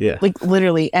 Yeah. Like,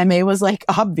 literally, MA was like,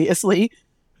 obviously.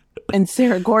 And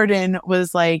Sarah Gordon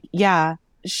was like, yeah,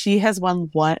 she has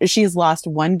lost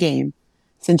 1 game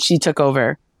since she took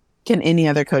over. Can any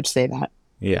other coach say that?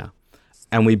 Yeah.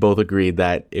 And we both agreed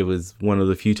that it was one of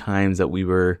the few times that we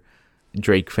were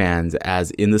Drake fans,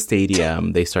 as in the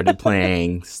stadium, they started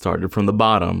playing, started from the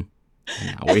bottom,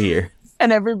 and now we're here.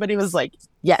 And everybody was like,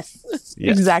 yes.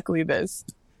 Exactly this.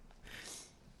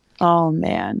 Oh,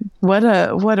 man. What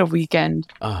a weekend.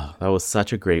 Oh, that was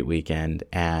such a great weekend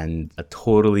and a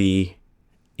totally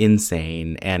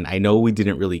insane. And I know we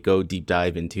didn't really go deep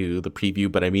dive into the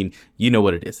preview, but I mean, you know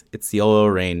what it is. It's the Yellow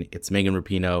Rain. It's Megan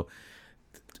Rapinoe.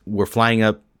 We're flying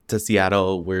up to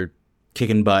Seattle. We're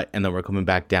kicking butt, and then we're coming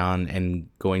back down and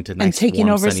going to nice, and taking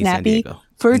warm, over sunny Snappy San Diego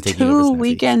for 2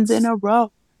 weekends in a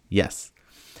row. Yes.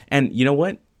 And you know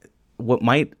what? What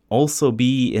might also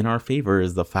be in our favor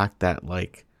is the fact that,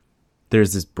 like,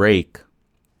 there's this break.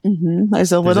 Mm-hmm.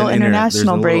 There's a little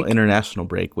international break. Little international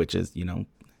break, which is, you know,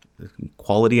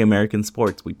 quality American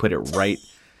sports. We put it right.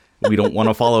 We don't want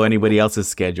to follow anybody else's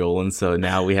schedule. And so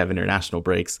now we have international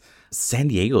breaks. San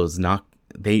Diego's not,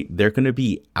 they're going to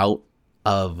be out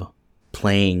of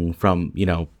playing from, you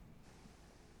know,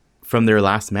 from their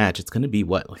last match. It's going to be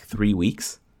what, like 3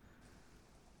 weeks?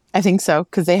 I think so,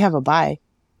 because they have a bye.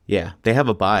 Yeah, they have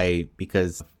a bye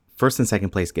because first and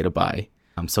second place get a bye.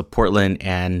 So Portland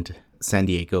and San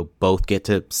Diego both get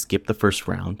to skip the first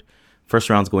round. First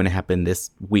round's going to happen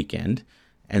this weekend.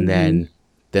 And then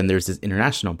there's this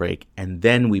international break. And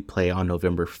then we play on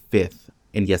November 5th.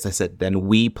 And yes, I said then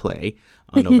we play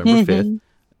on November 5th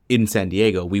in San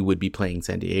Diego. We would be playing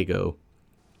San Diego.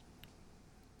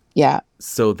 Yeah.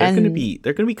 So they're going to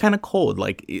be kind of cold.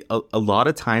 Like a lot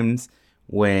of times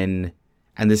when,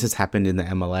 and this has happened in the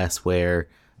MLS, where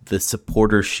the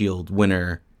Supporter Shield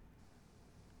winner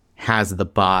has the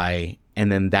bye,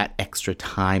 and then that extra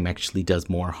time actually does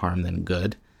more harm than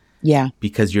good. Yeah.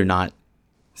 Because you're not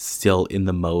still in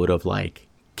the mode of like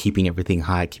keeping everything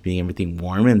hot, keeping everything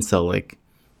warm. And so like,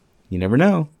 you never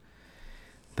know.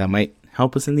 That might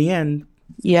help us in the end.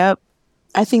 Yep.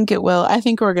 I think it will. I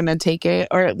think we're going to take it,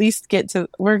 or at least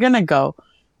we're going to go.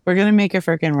 We're going to make a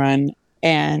freaking run.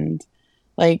 And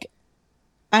like,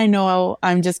 I know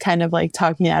I'm just kind of like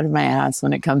talking out of my ass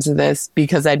when it comes to this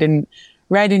because I didn't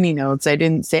write any notes. I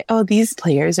didn't say, oh, these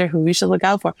players are who we should look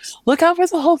out for. Look out for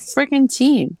the whole freaking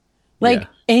team. Like,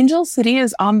 Angel City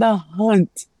is on the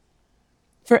hunt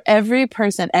for every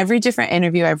person, every different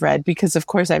interview I've read, because of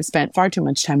course I've spent far too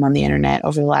much time on the internet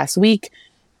over the last week,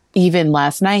 even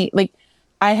last night. Like,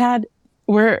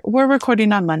 we're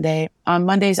recording on Monday. On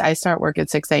Mondays, I start work at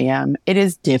 6 a.m. It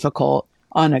is difficult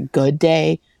on a good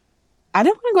day. I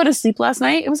didn't want to go to sleep last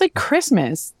night. It was like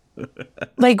Christmas.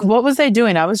 Like, what was I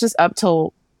doing? I was just up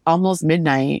till almost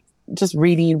midnight, just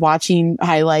reading, watching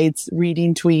highlights,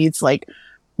 reading tweets, like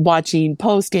watching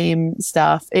post-game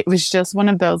stuff. It was just one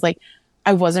of those, like,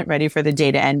 I wasn't ready for the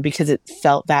day to end because it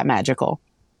felt that magical.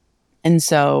 And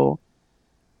so,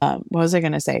 what was I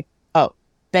going to say? Oh,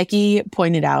 Becky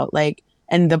pointed out, like,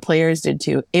 and the players did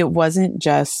too, it wasn't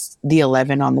just the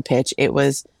 11 on the pitch. It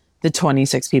was the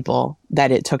 26 people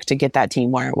that it took to get that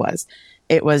team where it was.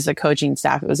 It was a coaching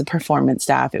staff. It was a performance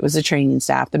staff. It was a training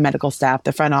staff, the medical staff,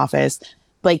 the front office.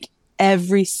 Like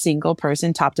every single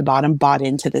person, top to bottom, bought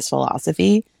into this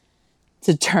philosophy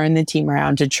to turn the team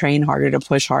around, to train harder, to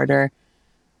push harder.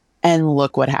 And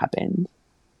look what happened.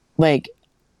 Like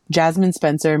Jasmine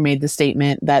Spencer made the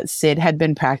statement that Sid had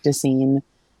been practicing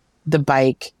the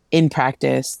bike in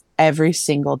practice every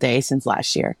single day since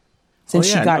last year, since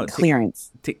she got clearance.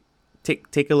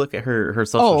 Take a look at her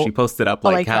social. She posted up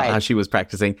like how she was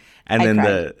practicing, and then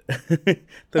the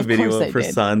video of her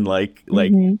son like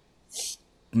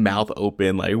mouth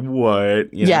open, like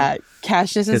what? You know?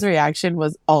 Cassius's reaction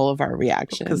was all of our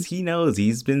reactions because he knows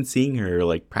he's been seeing her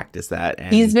like practice that,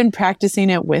 and he's been practicing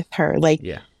it with her. Like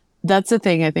that's the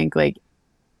thing. I think like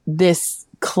this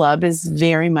club is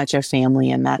very much a family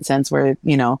in that sense, where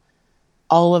you know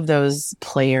all of those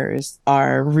players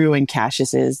are Rue and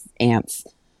Cassius's aunts.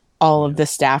 All of the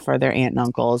staff are their aunt and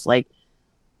uncles. Like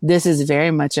this is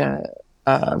very much a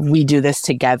we do this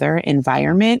together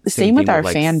environment. Same with our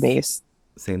fan base.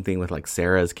 Same thing with like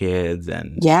Sarah's kids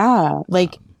and they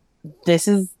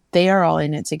are all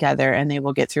in it together, and they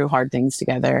will get through hard things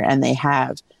together, and they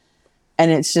have.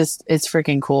 And it's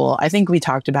freaking cool. I think we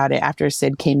talked about it after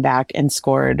Sid came back and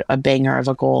scored a banger of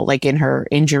a goal, like in her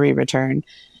injury return,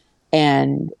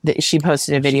 and she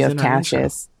posted a video of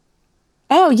Cassius.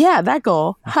 Oh yeah, that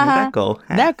goal. That goal.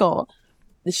 That goal.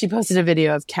 She posted a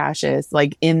video of Cassius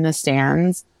like in the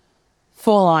stands,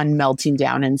 full on melting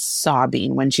down and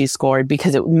sobbing when she scored,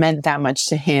 because it meant that much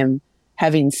to him,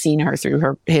 having seen her through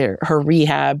her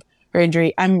rehab, her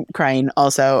injury. I'm crying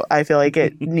also. I feel like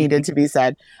it needed to be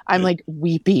said. I'm like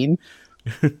weeping.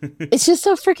 It's just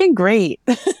so freaking great.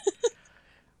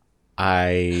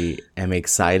 I am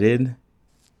excited.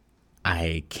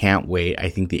 I can't wait. I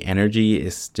think the energy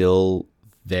is still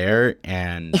there,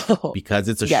 and because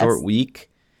it's a short week,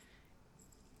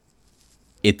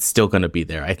 it's still going to be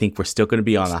there. I think we're still going to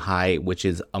be on a high, which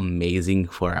is amazing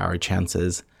for our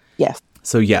chances. Yes.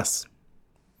 So yes.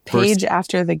 Paige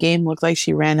after the game looked like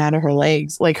she ran out of her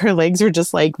legs. Like her legs were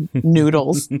just like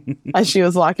noodles as she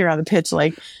was walking around the pitch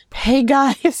like, hey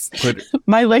guys,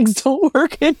 my legs don't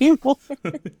work anymore.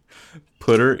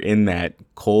 Put her in that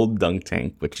cold dunk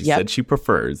tank, which she said she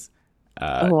prefers.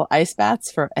 Ice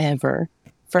baths forever.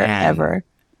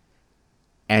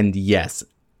 And yes,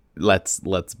 let's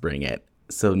bring it.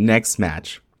 So next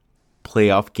match,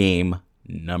 playoff game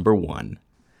number 1,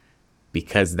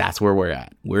 because that's where we're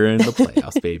at. We're in the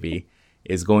playoffs, baby.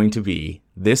 Is going to be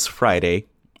this Friday,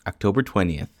 October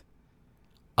 20th,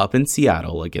 up in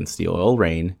Seattle against the Oil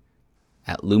Reign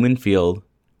at Lumen Field,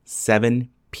 7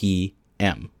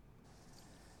 p.m.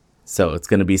 So it's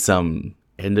going to be some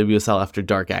NWSL After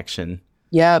Dark action.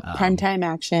 Yep, primetime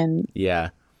action.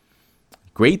 Yeah.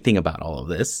 Great thing about all of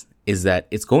this is that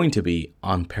it's going to be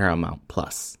on Paramount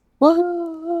Plus.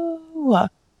 Whoa.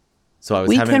 So I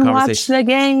was having a conversation. Watch the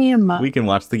game. We can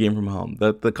watch the game from home.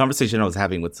 The conversation I was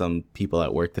having with some people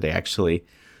at work today actually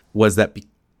was that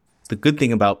the good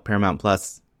thing about Paramount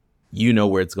Plus, you know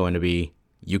where it's going to be.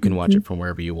 You can watch it from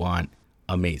wherever you want.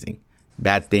 Amazing.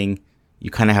 Bad thing, you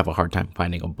kind of have a hard time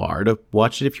finding a bar to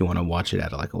watch it if you want to watch it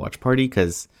at like a watch party,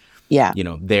 because you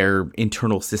know, their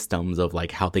internal systems of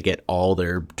like how they get all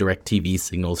their direct TV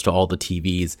signals to all the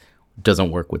TVs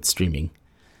doesn't work with streaming.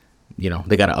 You know,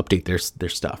 they got to update their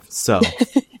stuff. So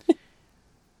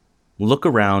look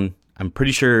around. I'm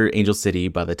pretty sure Angel City,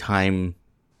 by the time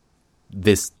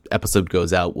this episode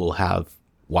goes out, will have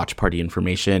watch party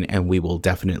information, and we will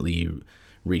definitely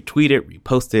retweet it,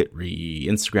 repost it,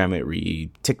 re-Instagram it,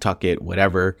 re-TikTok it,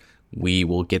 whatever. We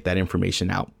will get that information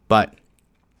out. But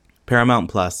Paramount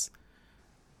Plus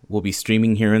will be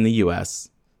streaming here in the US,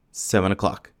 7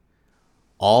 o'clock.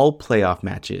 All playoff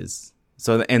matches.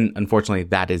 So, and unfortunately,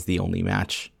 that is the only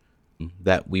match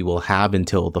that we will have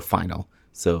until the final.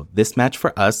 So this match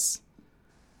for us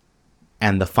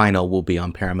and the final will be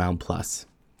on Paramount Plus.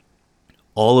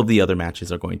 All of the other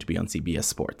matches are going to be on CBS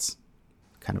Sports.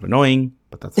 Kind of annoying,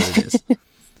 but that's what it is.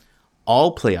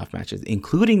 All playoff matches,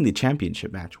 including the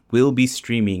championship match, will be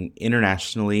streaming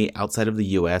internationally outside of the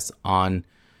US on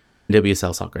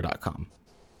NWSLsoccer.com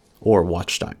or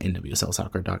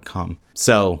watch.nwslsoccer.com.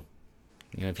 So,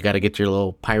 you know, if you got to get your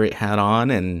little pirate hat on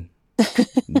and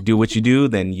do what you do,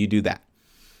 then you do that.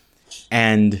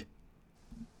 And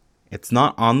it's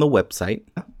not on the website.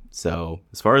 So,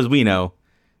 as far as we know,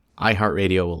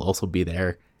 iHeartRadio will also be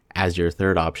there as your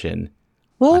third option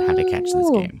on how to catch this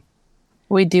game.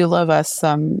 We do love us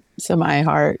some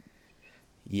iHeart,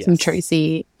 some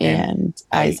Tracy and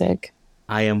Isaac.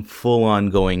 I am full on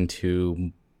going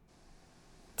to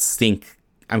sync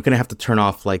I'm going to have to turn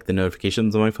off like the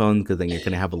notifications on my phone because then you're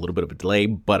going to have a little bit of a delay,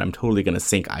 but I'm totally going to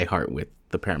sync iHeart with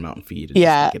the Paramount feed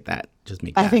and just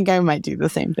make that. I think I might do the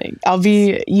same thing.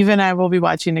 Eve and I will be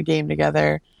watching a game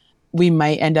together. We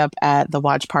might end up at the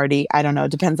watch party. I don't know.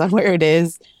 It depends on where it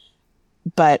is.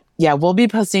 But yeah, we'll be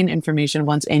posting information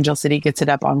once Angel City gets it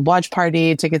up on watch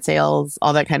party, ticket sales,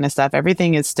 all that kind of stuff.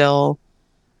 Everything is still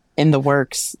in the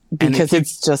works because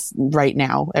it's just right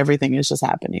now. Everything is just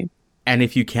happening. And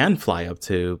if you can fly up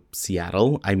to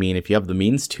Seattle, I mean, if you have the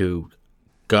means to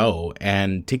go,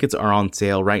 and tickets are on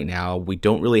sale right now. We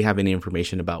don't really have any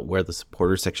information about where the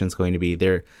supporter section is going to be.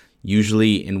 They're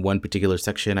usually in one particular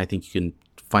section. I think you can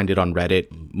find it on Reddit,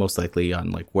 most likely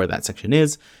on like where that section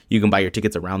is. You can buy your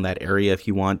tickets around that area if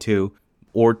you want to,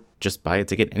 or just buy a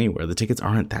ticket anywhere. The tickets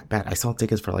aren't that bad. I saw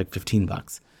tickets for like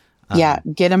 $15. Yeah,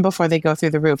 get them before they go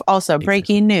through the roof. Also,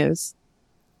 breaking news.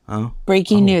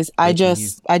 Breaking news. I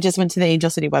just went to the Angel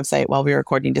City website while we were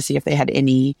recording to see if they had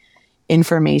any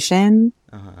information.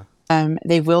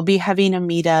 They will be having a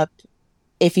meetup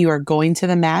if you are going to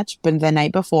the match, but the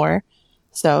night before.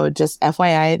 So just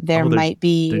FYI, there might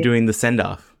be... They're doing the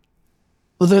send-off.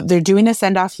 Well, they're doing a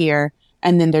send-off here,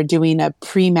 and then they're doing a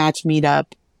pre-match meetup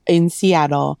in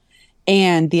Seattle.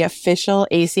 And the official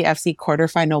ACFC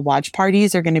quarterfinal watch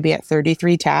parties are going to be at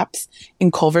 33 Taps in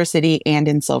Culver City and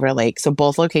in Silver Lake. So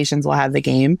both locations will have the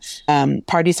game.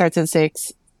 Party starts at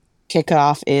 6.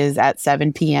 Kickoff is at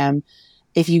 7 p.m.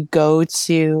 If you go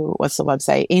to, what's the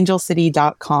website?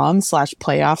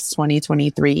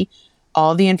 angelcity.com/playoffs2023.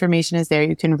 All the information is there.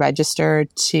 You can register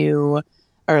to,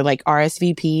 or like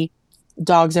RSVP.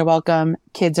 Dogs are welcome.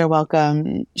 Kids are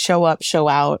welcome. Show up, show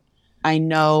out. I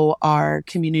know our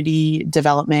community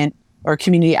development or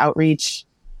community outreach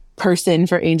person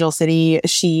for Angel City,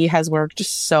 she has worked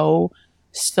so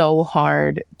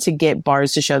hard to get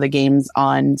bars to show the games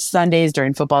on Sundays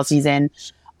during football season,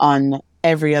 on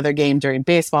every other game during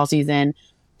baseball season.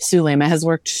 Sulema has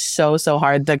worked so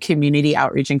hard. The community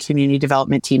outreach and community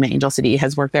development team at Angel City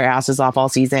has worked their asses off all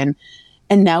season.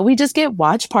 And now we just get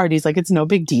watch parties like it's no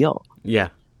big deal. Yeah.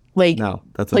 Like, no,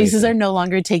 that's places amazing. are no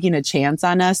longer taking a chance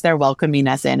on us. They're welcoming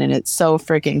us in, and it's so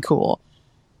freaking cool.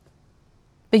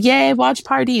 But yay, watch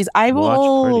parties. I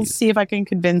will see if I can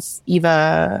convince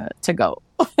Eva to go.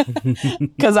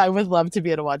 Because I would love to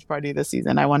be at a watch party this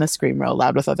season. I want to scream real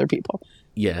loud with other people.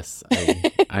 Yes,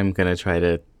 I'm going to try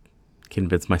to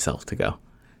convince myself to go.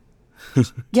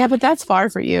 Yeah, but that's far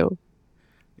for you.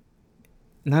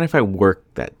 Not if I work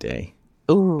that day.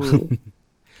 Ooh.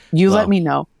 Let me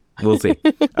know. We'll see.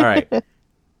 All right.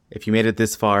 If you made it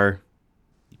this far,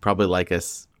 you probably like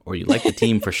us, or you like the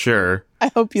team for sure. I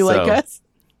hope you like us.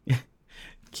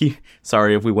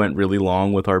 Sorry if we went really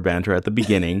long with our banter at the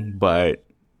beginning, but,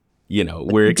 you know,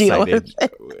 we're excited.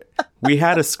 We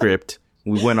had a script.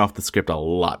 We went off the script a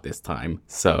lot this time.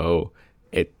 So,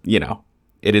 it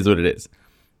is what it is.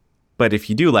 But if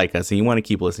you do like us and you want to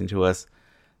keep listening to us,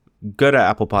 go to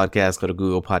Apple Podcasts, go to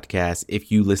Google Podcasts.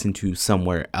 If you listen to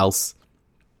somewhere else,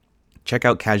 check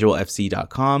out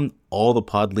casualfc.com. All the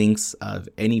pod links of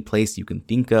any place you can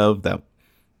think of that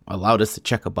allowed us to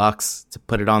check a box to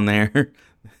put it on there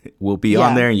will be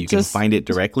on there, and you can find it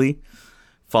directly.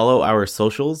 Follow our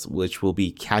socials, which will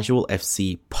be Casual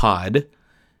FC Pod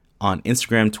on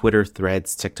Instagram, Twitter,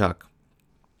 Threads, TikTok.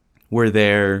 We're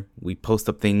there. We post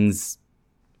up things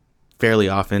fairly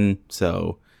often,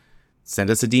 so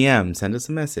send us a DM, send us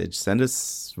a message, send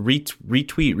us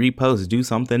retweet, repost, do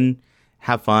something.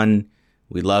 Have fun.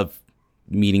 We love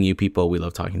meeting new people. We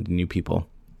love talking to new people.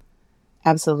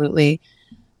 Absolutely.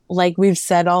 Like we've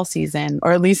said all season,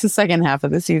 or at least the second half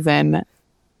of the season,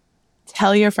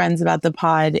 tell your friends about the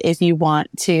pod if you want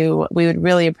to. We would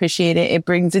really appreciate it. It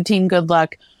brings the team good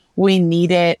luck. We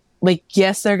need it. Like,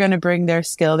 yes, they're going to bring their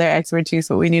skill, their expertise,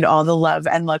 but we need all the love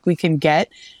and luck we can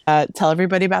get. Tell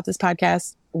everybody about this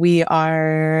podcast. We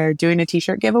are doing a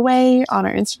t-shirt giveaway on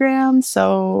our Instagram.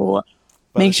 So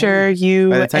make sure you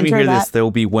by the time you hear that. this, there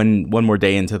will be one more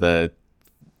day into the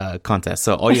contest.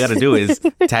 So all you got to do is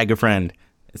tag a friend.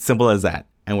 It's simple as that.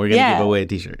 And we're going to give away a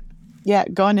t-shirt. Yeah,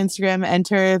 go on Instagram,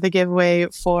 enter the giveaway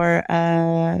for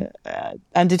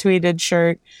undetweeted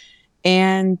shirt.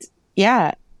 And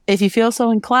yeah, if you feel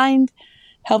so inclined,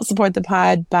 help support the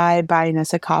pod by buying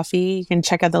us a coffee. You can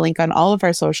check out the link on all of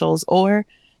our socials or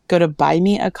go to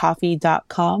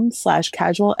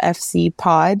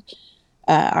buymeacoffee.com/casualfcpod.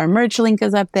 Our merch link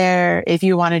is up there. If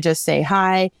you want to just say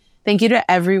hi, thank you to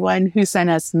everyone who sent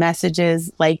us messages,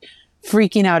 like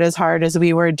freaking out as hard as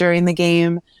we were during the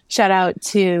game. Shout out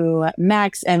to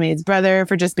Max, Emmy's brother,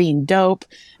 for just being dope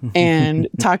and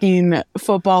talking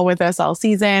football with us all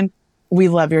season. We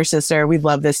love your sister. We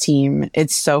love this team.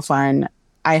 It's so fun.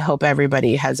 I hope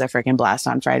everybody has a freaking blast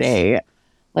on Friday.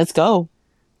 Let's go.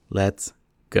 Let's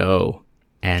go.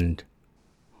 And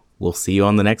we'll see you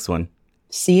on the next one.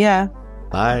 See ya.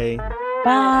 Bye.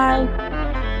 Bye.